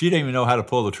mother. She didn't even know how to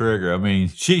pull the trigger. I mean,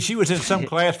 she was in some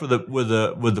class with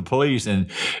the police,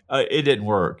 and it didn't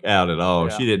work out at all.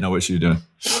 Yeah. She didn't know what she was doing.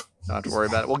 Don't have to worry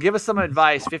about it. Well, give us some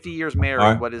advice. 50 years married.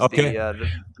 All right. What is Okay. the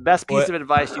best piece of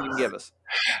advice you can give us?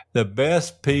 The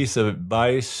best piece of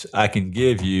advice I can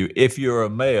give you, if you're a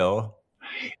male,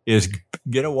 is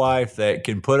get a wife that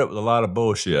can put up with a lot of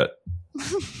bullshit.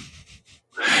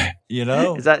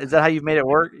 Is that how you've made it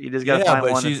work? You just got to find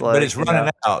one that's like. but it's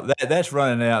running out. That's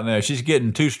running out now. She's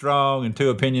getting too strong and too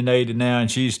opinionated now,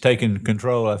 and she's taking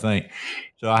control, I think.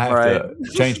 So I have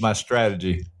to change my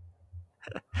strategy.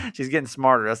 She's getting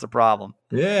smarter. That's the problem.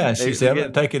 Yeah, she said, I'm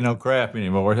not taking no crap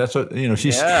anymore. That's what,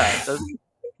 she's. Yeah.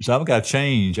 So I've got to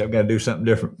change. I've got to do something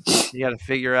different. You got to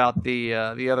figure out the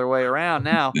other way around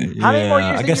now. How many more Yeah,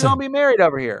 years I think you're guess going to be married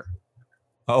over here?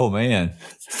 Oh, man.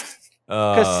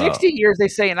 Because 60 years, they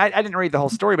say, and I didn't read the whole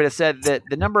story, but it said that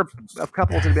the number of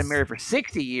couples that have been married for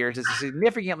 60 years is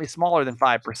significantly smaller than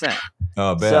 5%.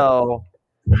 Oh, bad.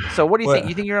 So what do you think? Well-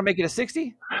 You think you're going to make it to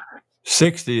 60?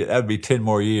 60, that would be 10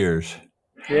 more years.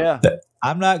 Yeah.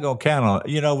 I'm not going to count on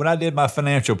it. When I did my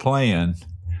financial plan,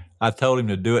 I told him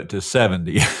to do it to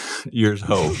 70 years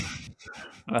old.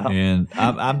 Wow. And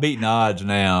I'm beating odds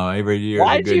now every year.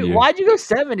 Why'd you go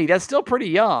 70? That's still pretty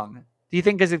young. Do you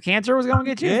think because of cancer was going to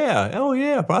get you? Yeah. Oh,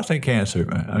 yeah. Prostate cancer.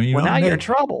 I mean, Well, now you're in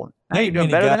trouble. Now you're doing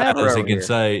better than ever over here.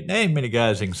 Ain't many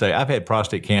guys that can say, I've had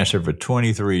prostate cancer for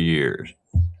 23 years.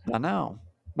 I know.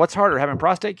 What's harder, having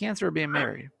prostate cancer or being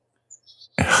married?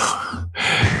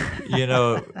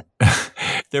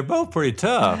 They're both pretty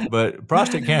tough, but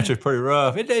prostate cancer is pretty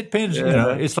rough. It depends,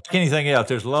 it's like anything else.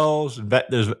 There's lulls, and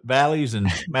there's valleys and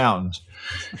mountains.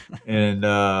 And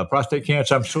prostate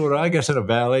cancer, I guess in a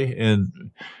valley,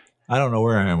 and I don't know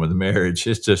where I am with the marriage.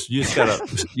 It's just you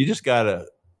just gotta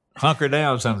hunker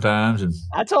down sometimes. And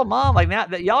I told Mom, like, now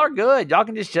that y'all are good, y'all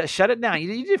can just shut it down.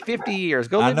 You did 50 years.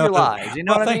 Go live your lives. You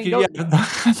know what I mean?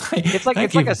 It's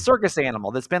like a circus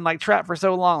animal that's been like trapped for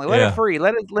so long. Like, let it free.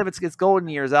 Let it live its golden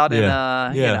years out in in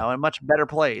a much better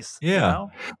place. Yeah.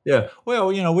 Yeah. Well,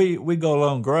 we go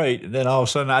along great, and then all of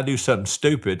a sudden I do something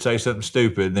stupid, say something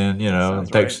stupid, then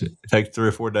it takes 3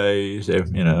 or 4 days.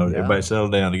 Everybody settle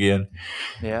down again.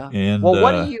 Yeah. And well,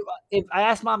 what do you? If I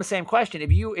asked Mom the same question,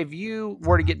 if you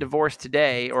were to get divorced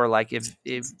today, or like if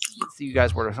you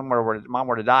guys were to Mom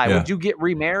were to die, would you get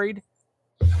remarried?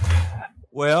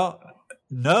 Well,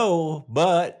 no,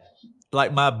 but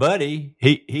like my buddy,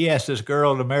 he asked this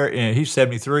girl to marry. He's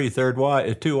 73,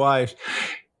 two wives.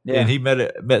 Yeah. And he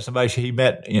met somebody he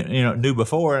met, knew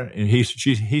before, and he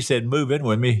said, "Move in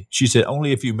with me." She said,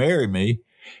 "Only if you marry me."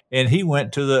 And he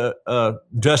went to the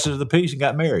justice of the peace and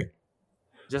got married,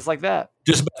 just like that.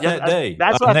 just about that day.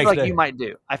 That's what I feel like day. you might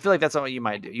do. I feel like that's what you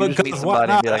might do. You Because just meet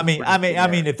somebody and be like, I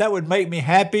mean, if that would make me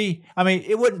happy,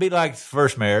 it wouldn't be like the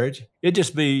first marriage. It'd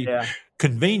just be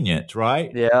convenient,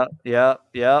 right? Yeah.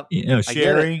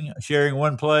 Sharing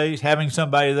one place, having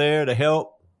somebody there to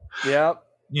help. Yep.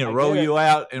 Roll you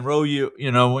out and roll you,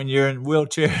 when you're in a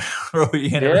wheelchair, roll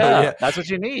you in. Yeah, that's what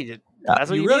you need.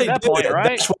 That's what you really need at that point,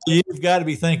 right? That's why you've got to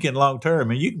be thinking long term.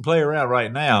 And you can play around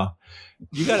right now.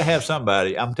 You got to have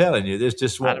somebody. I'm telling you, this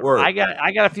just won't work. I got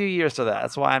a few years to that.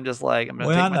 That's why I'm just like, I'm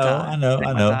going to take my time. I know.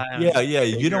 Yeah.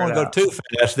 You don't want to go too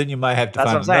fast. Then you might have to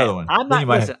find another one.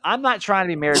 I'm not trying to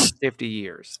be married for 50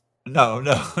 years. No.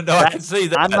 I can see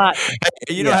that. I'm not.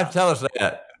 You don't have to tell us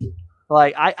that.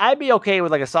 Like I'd be okay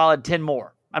with like a solid 10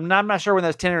 more. I'm not sure when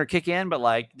those 10 are kick in, but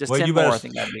like just 10 more, I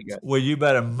think that'd be good. Well, you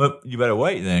better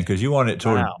wait then, because you want it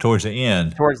towards the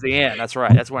end. Towards the end, that's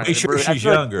right. That's when. Make sure she's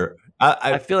younger.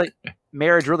 I feel like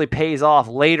marriage really pays off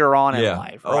later on in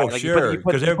life. Right? Oh, like sure.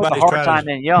 Because everybody's hard time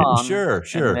in young. Sure.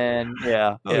 And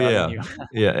then, On the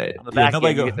back end,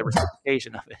 you get the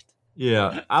reciprocation of it.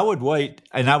 Yeah, I would wait,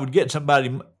 and I would get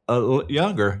somebody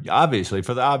younger, obviously,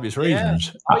 for the obvious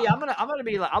reasons. Oh yeah, I'm gonna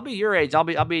be like, I'll be your age. I'll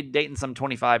be dating some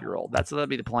 25-year-old. That'll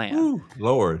be the plan. Ooh,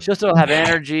 Lord, she'll still have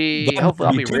energy. Hopefully,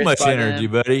 I'll be too much energy,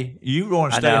 buddy. You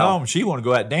want to stay home. She want to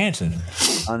go out dancing.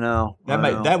 I know.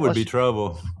 That would be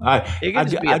trouble. I'd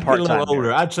get a little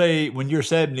older. I'd say when you're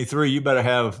 73, you better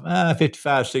have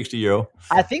 55, 60-year-old.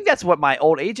 I think that's what my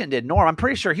old agent did, Norm. I'm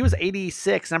pretty sure he was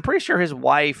 86, and I'm pretty sure his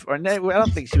wife, I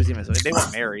don't think she was even, they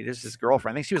weren't married. It was his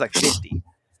girlfriend. I think she was like 50.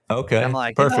 Okay, and I'm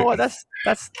like, perfect. You know what? That's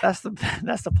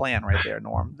the plan right there,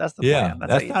 Norm. That's the plan.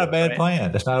 That's not a bad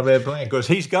plan. That's not a bad plan, because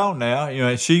he's gone now.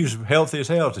 And she's healthy as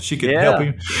hell, so she could help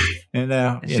him. And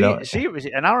now, she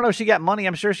and I don't know if she got money.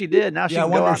 I'm sure she did. Now she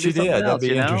can go out and do something else. That'd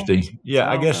be interesting.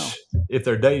 Yeah, I guess if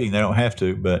they're dating, they don't have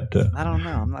to. But I don't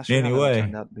know. I'm not sure. Anyway, how that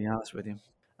turned out, to be honest with you.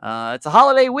 It's a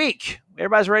holiday week.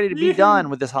 Everybody's ready to be done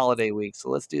with this holiday week, so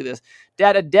let's do this.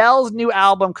 Dad, Adele's new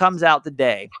album comes out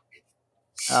today.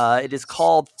 It is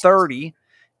called 30,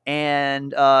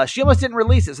 and she almost didn't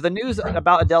release it. So the news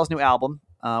about Adele's new album,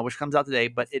 which comes out today,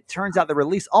 but it turns out the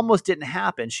release almost didn't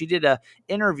happen. She did an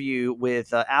interview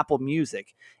with Apple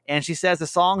Music, and she says the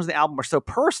songs in the album are so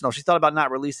personal, she thought about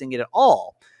not releasing it at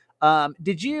all. What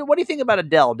do you think about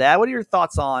Adele, Dad? What are your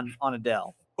thoughts on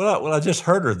Adele? Well, I just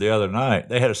heard her the other night.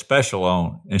 They had a special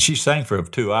on, and she sang for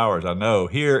 2 hours. I know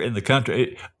here in the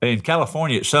country, in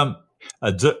California, it's some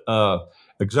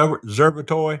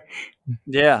observatory.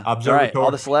 Yeah, observatory. Right. All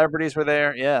the celebrities were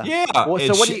there. Yeah. Well,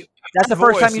 so what do you? That's the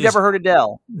first time you'd ever heard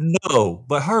Adele. No,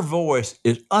 but her voice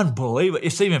is unbelievable.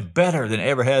 It's even better than it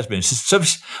ever has been.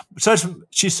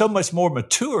 She's so much more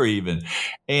mature, even,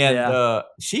 and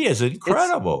she is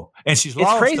incredible. And she's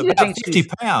lost about 50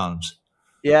 pounds.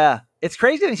 Yeah, it's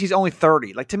crazy that she's only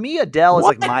 30. Like, to me, Adele is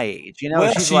like my age.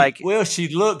 She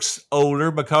looks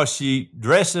older because she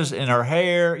dresses in her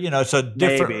hair. It's a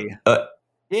different.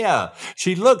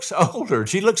 She looks older.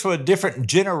 She looks from a different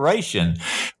generation.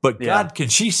 But God, can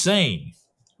she sing?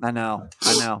 I know.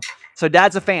 So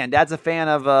Dad's a fan. Dad's a fan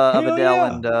of Adele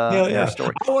and her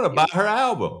story. I want to buy her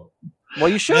album. Well,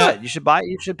 you should. You should buy it.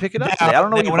 You should pick it up today. I don't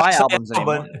know when you buy albums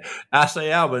anymore. I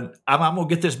say album. I'm going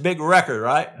to get this big record,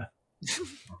 right?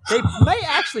 They may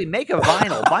actually make a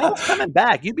vinyl. Vinyl's coming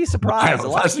back. You'd be surprised. A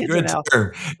lot of kids now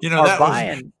are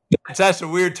buying. That's a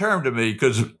weird term to me,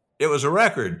 because it was a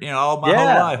record, all my whole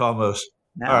life almost.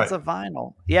 Now it's a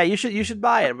vinyl. Yeah, you should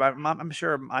buy it. I'm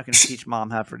sure I can teach Mom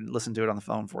how to listen to it on the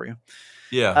phone for you.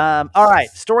 Yeah. All right.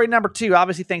 Story number 2.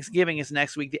 Obviously, Thanksgiving is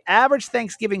next week. The average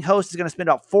Thanksgiving host is going to spend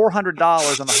about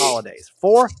 $400 on the holidays.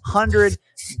 $400.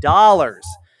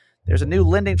 There's a new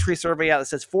Lending Tree survey out that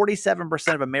says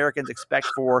 47% of Americans expect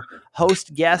to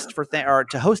host guests for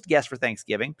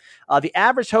Thanksgiving. The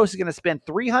average host is going to spend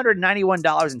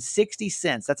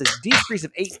 $391.60. That's a decrease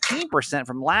of 18%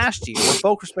 from last year, where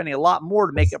folks were spending a lot more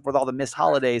to make up for all the missed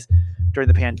holidays during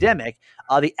the pandemic.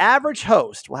 The average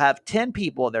host will have 10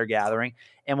 people at their gathering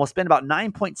and will spend about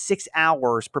 9.6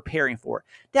 hours preparing for it.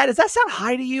 Dad, does that sound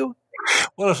high to you?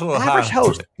 Well, it's a little average high.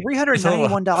 host,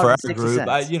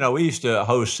 $391.60. We used to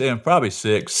host probably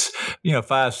 6,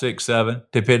 5, 6, 7,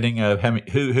 depending on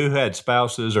who had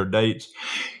spouses or dates,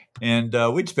 and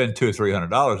we'd spend $200 or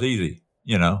 $300 easy.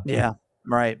 Yeah,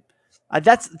 right.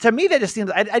 That's to me. That just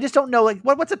seems. I just don't know. Like,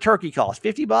 what's a turkey cost?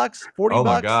 $50, $40. Oh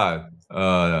my God!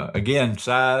 Again,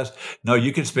 size. No,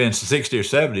 you can spend 60 or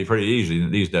 70 pretty easy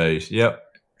these days. Yep.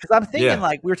 Because I'm thinking,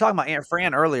 like, we were talking about Aunt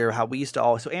Fran earlier, how we used to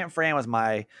always. So Aunt Fran was on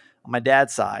my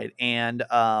dad's side, and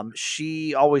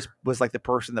she always was like the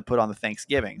person that put on the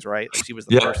Thanksgivings, right? Like, she was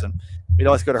the person. We'd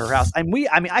always go to her house, and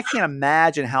I can't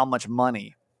imagine how much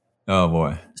money. Oh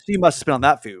boy, she must have spent on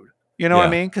that food. You know what I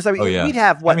mean? Because we'd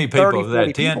have how many people?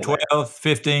 30, 40 10, people 12,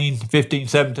 15,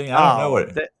 17. I don't know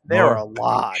what. There were a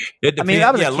lot. It depends. I mean, I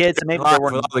was a kid, so maybe there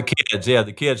weren't all the kids. Yeah,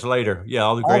 the kids later. Yeah,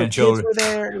 all the grandchildren the kids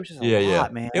were there. It was just a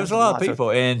lot, man. It was a lot of people,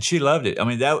 and she loved it. I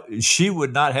mean, she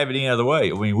would not have it any other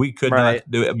way. I mean, we could not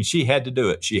do it. I mean, she had to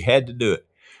do it. She had to do it.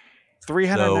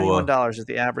 $391 is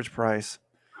the average price.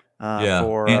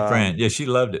 For Aunt Fran. Yeah, she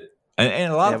loved it.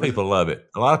 And a lot of people love it.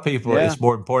 A lot of people, it's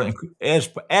more important,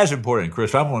 as important,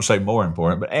 Chris. I won't say more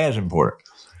important, but as important.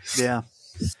 Yeah.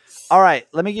 All right.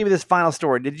 Let me give you this final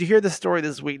story. Did you hear the story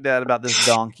this week, Dad, about this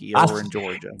donkey over in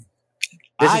Georgia?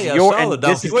 I saw the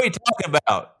donkey. What are you talking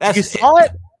about? You saw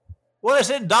it? Well, it's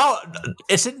in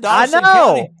Dawson I know.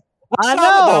 County. I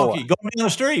know. Donkey going down the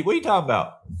street. What are you talking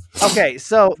about? Okay,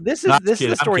 so this is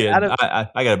the story out of.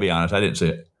 I got to be honest. I didn't see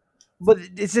it. But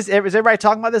is everybody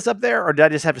talking about this up there, or did I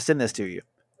just have to send this to you?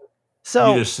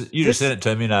 So you just sent it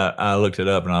to me, and I looked it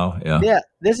up, and all. Yeah.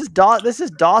 This is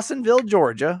Dawsonville,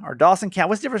 Georgia, or Dawson County.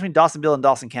 What's the difference between Dawsonville and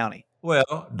Dawson County? Well,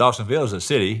 Dawsonville is a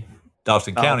city.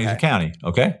 Dawson County is a county.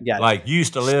 Okay. Like you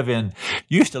used to live in.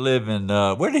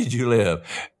 Where did you live?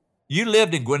 You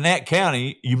lived in Gwinnett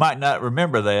County. You might not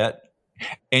remember that.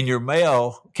 And your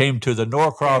mail came to the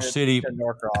Norcross City.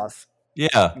 Norcross.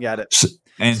 Yeah. Got it.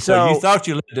 And so you thought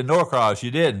you lived in Norcross.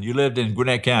 You didn't. You lived in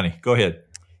Gwinnett County. Go ahead.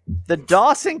 The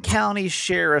Dawson County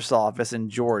Sheriff's Office in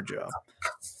Georgia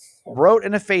wrote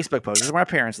in a Facebook post. This is where my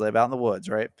parents live, out in the woods,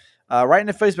 right? Right in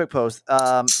a Facebook post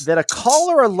that a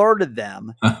caller alerted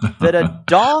them that a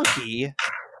donkey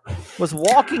was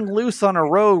walking loose on a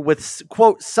road with,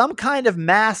 quote, some kind of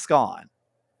mask on.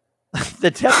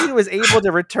 The deputy was able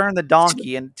to return the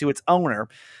donkey to its owner.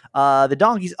 The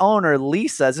donkey's owner,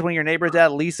 Lisa, is this one of your neighbors,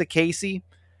 Dad? Lisa Casey?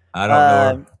 I don't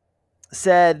know her.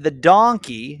 Said the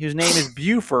donkey, whose name is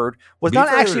Buford, was not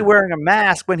actually wearing a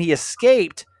mask when he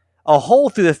escaped a hole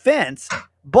through the fence,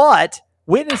 but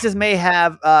witnesses may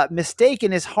have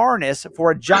mistaken his harness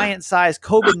for a giant-sized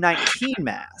COVID-19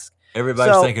 mask.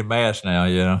 Everybody's thinking mask now,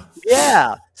 you know.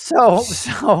 Yeah. So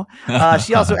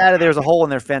she also added there's a hole in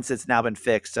their fence that's now been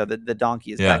fixed, so the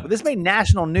donkey is back. But this made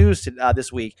national news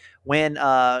this week when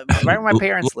right where my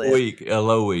parents live. A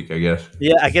low week, I guess.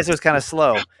 Yeah, I guess it was kind of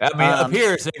slow. I mean, up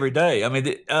here it's every day. I mean,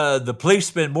 the police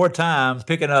spend more time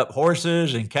picking up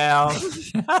horses and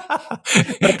cows,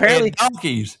 but apparently and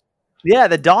donkeys. Yeah,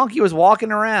 the donkey was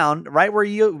walking around right where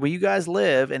you guys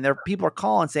live, and people are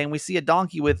calling saying we see a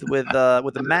donkey with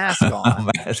a mask on.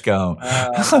 Mask on.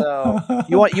 So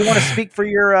you want to speak for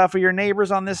your neighbors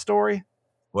on this story?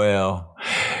 Well,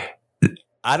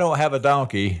 I don't have a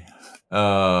donkey,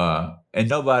 and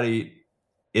nobody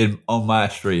on my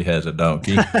street has a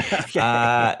donkey. Okay.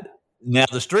 Now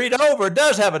the street over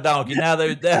does have a donkey. Now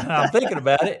that I'm thinking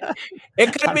about it,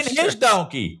 it could have been his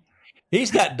donkey. He's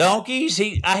got donkeys.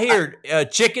 I hear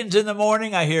chickens in the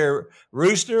morning. I hear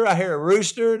rooster. I hear a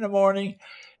rooster in the morning.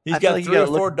 He's got like 3 or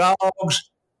 4 dogs.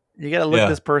 You got to look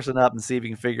this person up and see if you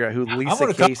can figure out who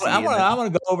Lisa Casey is. I'm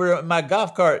going to go over in my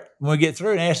golf cart when we get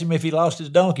through and ask him if he lost his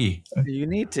donkey. You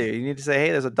need to say,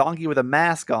 hey, there's a donkey with a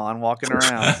mask on walking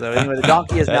around. So anyway, the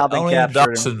donkey has now been only captured.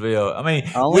 In Dawsonville. I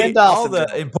mean, all the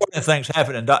important things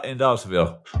happen in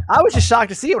Dawsonville. I was just shocked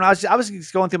to see it when I was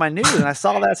just going through my news and I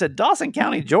saw that. I said, Dawson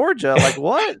County, Georgia. Like,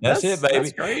 what? That's it, baby.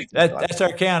 That's great. That's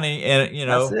our county. And,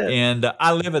 and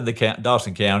I live in the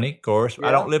Dawson County, of course. Yeah,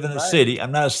 I don't live in the city.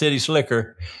 I'm not a city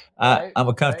slicker. I'm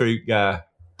a country guy.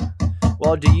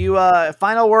 Well, do you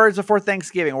final words before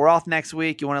Thanksgiving? We're off next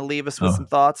week. You want to leave us with some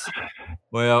thoughts?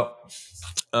 Well,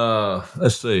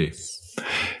 let's see.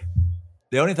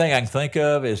 The only thing I can think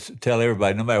of is to tell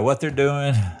everybody, no matter what they're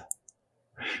doing,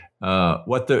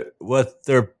 what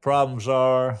their problems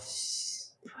are,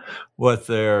 what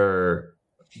they're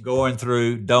going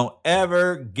through, don't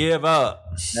ever give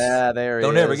up. Yeah,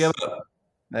 Don't ever give up.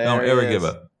 Don't ever give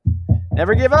up.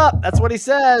 Never give up. That's what he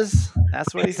says.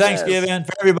 That's what he says. Thanksgiving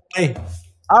for everybody.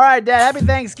 All right, Dad. Happy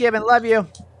Thanksgiving. Love you.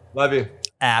 Love you.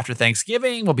 After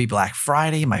Thanksgiving will be Black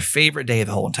Friday, my favorite day of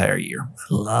the whole entire year.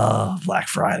 I love Black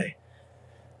Friday.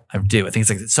 I do. I think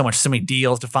it's like so many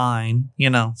deals to find,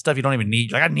 stuff you don't even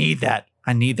need. Like, I need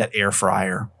that air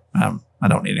fryer. I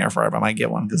don't need an air fryer, but I might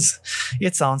get one because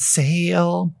it's on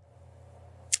sale.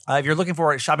 If you're looking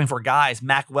for shopping for guys,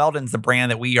 Mack Weldon's the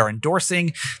brand that we are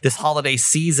endorsing this holiday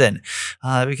season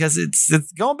because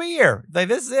it's going to be here. Like,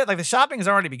 this is it. Like, the shopping has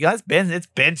already begun. It's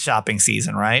been shopping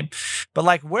season, right? But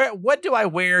like, what do I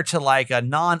wear to like a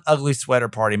non-ugly sweater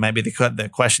party? Maybe the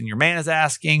question your man is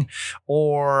asking,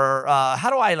 or how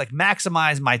do I like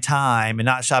maximize my time and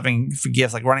not shopping for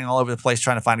gifts, like running all over the place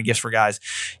trying to find a gift for guys?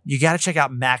 You got to check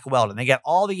out Mack Weldon. They got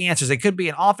all the answers. It could be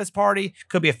an office party,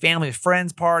 could be a family of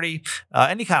friends party,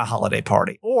 any kind of holiday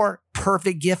party, or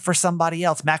perfect gift for somebody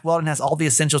else. Mack Weldon has all the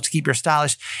essentials to keep you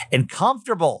stylish and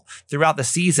comfortable throughout the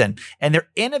season. And their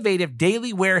innovative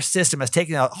daily wear system has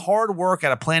taken out hard work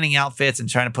out of planning outfits and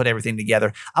trying to put everything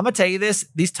together. I'm gonna tell you this: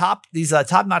 these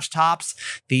top-notch tops,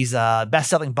 these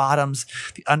best-selling bottoms,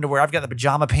 the underwear. I've got the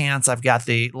pajama pants. I've got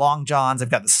the long johns. I've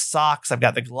got the socks. I've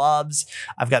got the gloves.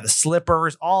 I've got the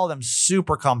slippers. All of them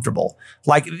super comfortable.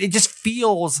 Like, it just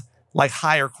feels like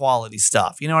higher quality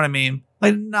stuff. You know what I mean?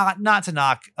 Like, not to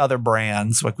knock other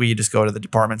brands, like where you just go to the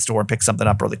department store and pick something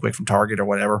up really quick from Target or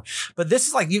whatever. But this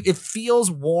is like, it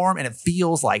feels warm and it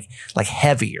feels like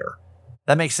heavier.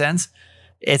 That makes sense?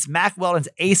 It's Mack Weldon's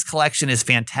Ace collection is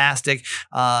fantastic,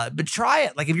 but try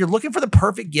it. Like, if you're looking for the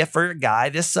perfect gift for your guy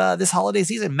this holiday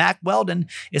season, Mack Weldon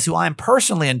is who I am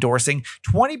personally endorsing.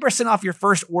 20% off your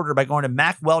first order by going to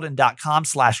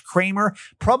MackWeldon.com/Kramer.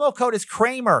 Promo code is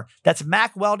Kramer. That's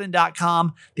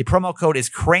MackWeldon.com. The promo code is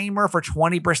Kramer for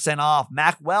 20% off.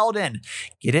 Mack Weldon,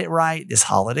 get it right this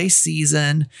holiday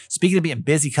season. Speaking of being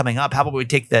busy coming up, how about we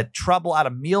take the trouble out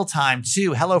of mealtime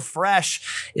too? HelloFresh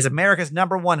is America's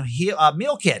 #1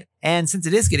 meal kit. And since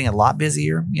it is getting a lot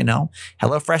busier,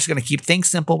 HelloFresh is going to keep things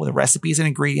simple with the recipes and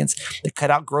ingredients. They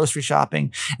cut out grocery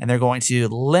shopping, and they're going to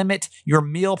limit your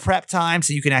meal prep time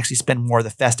so you can actually spend more of the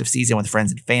festive season with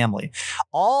friends and family.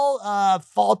 All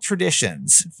fall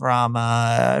traditions, from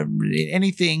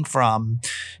anything from,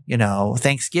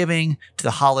 Thanksgiving to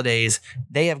the holidays,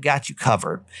 they have got you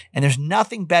covered. And there's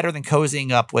nothing better than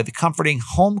cozying up with a comforting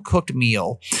home-cooked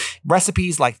meal.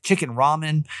 Recipes like chicken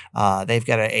ramen. They've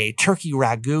got a turkey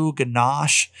ragu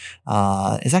ganache.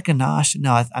 Is that ganache?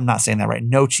 No, I'm not saying that right.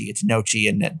 Nochi. It's nochi,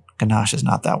 isn't it? Ganache is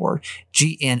not that word.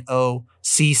 Gnocchi. Is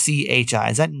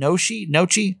that nochi?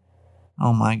 Nochi?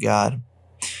 Oh my God.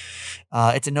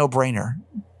 It's a no-brainer.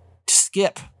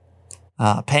 Skip.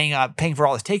 Paying for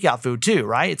all this takeout food too,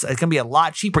 right? It's going to be a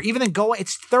lot cheaper. Even than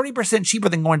it's 30% cheaper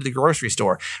than going to the grocery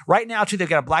store. Right now too, they've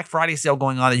got a Black Friday sale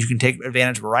going on that you can take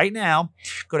advantage of right now.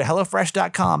 Go to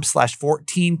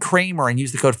HelloFresh.com/14Kramer and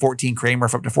use the code 14Kramer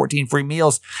for up to 14 free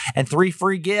meals and 3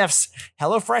 free gifts.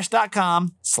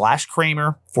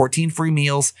 HelloFresh.com/Kramer, 14 free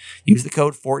meals. Use the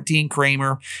code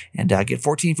 14Kramer and get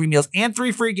 14 free meals and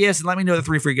 3 free gifts. And let me know what the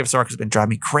 3 free gifts are, because it's been driving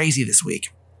me crazy this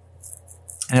week.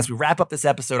 And as we wrap up this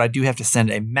episode, I do have to send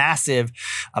a massive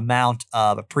amount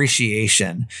of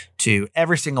appreciation to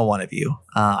every single one of you.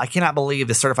 I cannot believe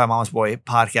the Certified Mama's Boy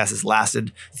podcast has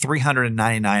lasted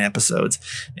 399 episodes,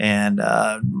 and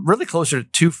really closer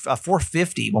to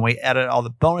 450 when we edit all the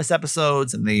bonus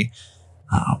episodes and the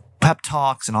pep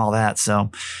talks and all that.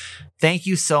 So thank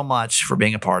you so much for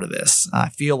being a part of this. I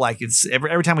feel like it's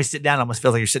every time we sit down, it almost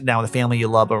feels like you're sitting down with a family you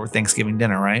love over Thanksgiving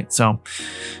dinner, right? So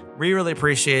we really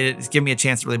appreciate it. It's given me a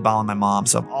chance to really bond with my mom.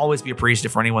 So I'll always be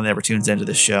appreciative for anyone that ever tunes into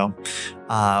this show.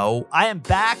 I am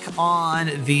back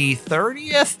on the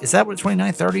 30th. Is that what,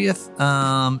 29th,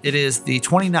 30th? It is the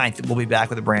 29th that we'll be back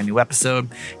with a brand new episode.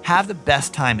 Have the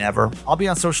best time ever. I'll be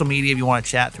on social media if you want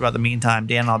to chat throughout the meantime.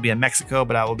 Dan and I'll be in Mexico,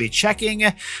 but I will be checking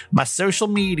my social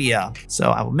media.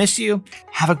 So I will miss you.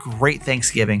 Have a great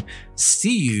Thanksgiving.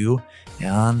 See you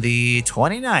on the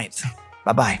 29th.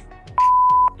 Bye-bye.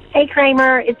 Hey,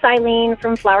 Kramer. It's Eileen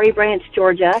from Flowery Branch,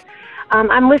 Georgia.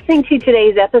 I'm listening to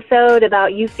today's episode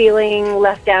about you feeling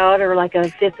left out or like a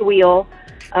fifth wheel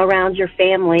around your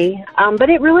family. But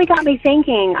it really got me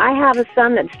thinking. I have a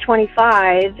son that's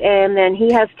 25, and then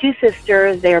he has 2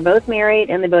 sisters. They are both married,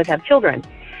 and they both have children.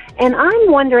 And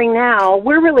I'm wondering now,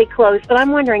 we're really close, but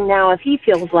I'm wondering now if he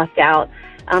feels left out.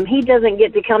 He doesn't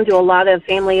get to come to a lot of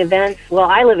family events. Well,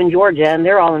 I live in Georgia, and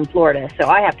they're all in Florida, so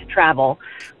I have to travel.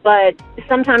 But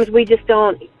sometimes we just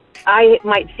don't. I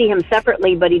might see him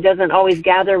separately, but he doesn't always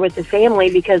gather with the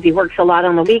family because he works a lot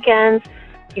on the weekends.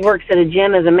 He works at a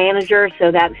gym as a manager,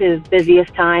 so that's his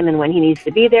busiest time and when he needs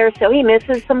to be there. So he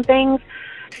misses some things.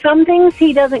 Some things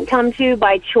he doesn't come to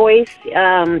by choice,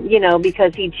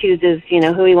 because he chooses,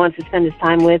 who he wants to spend his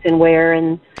time with and where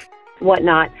and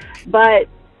whatnot. But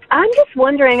I'm just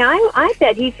wondering, I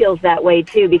bet he feels that way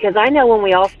too, because I know when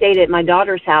we all stayed at my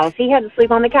daughter's house, he had to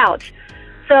sleep on the couch.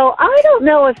 So I don't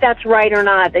know if that's right or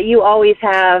not, that you always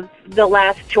have the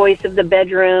last choice of the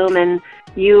bedroom and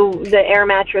the air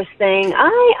mattress thing.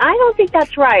 I don't think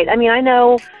that's right. I mean, I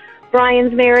know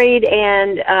Brian's married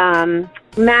and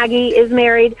Maggie is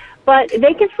married, but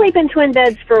they can sleep in twin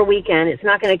beds for a weekend. It's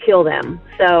not going to kill them.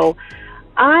 So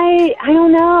I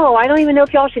don't know. I don't even know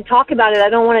if y'all should talk about it. I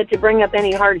don't want it to bring up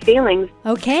any hard feelings.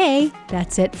 Okay,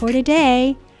 that's it for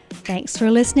today. Thanks for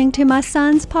listening to my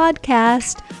son's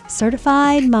podcast,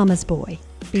 Certified Mama's Boy.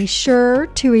 Be sure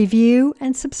to review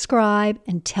and subscribe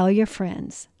and tell your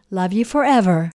friends. Love you forever.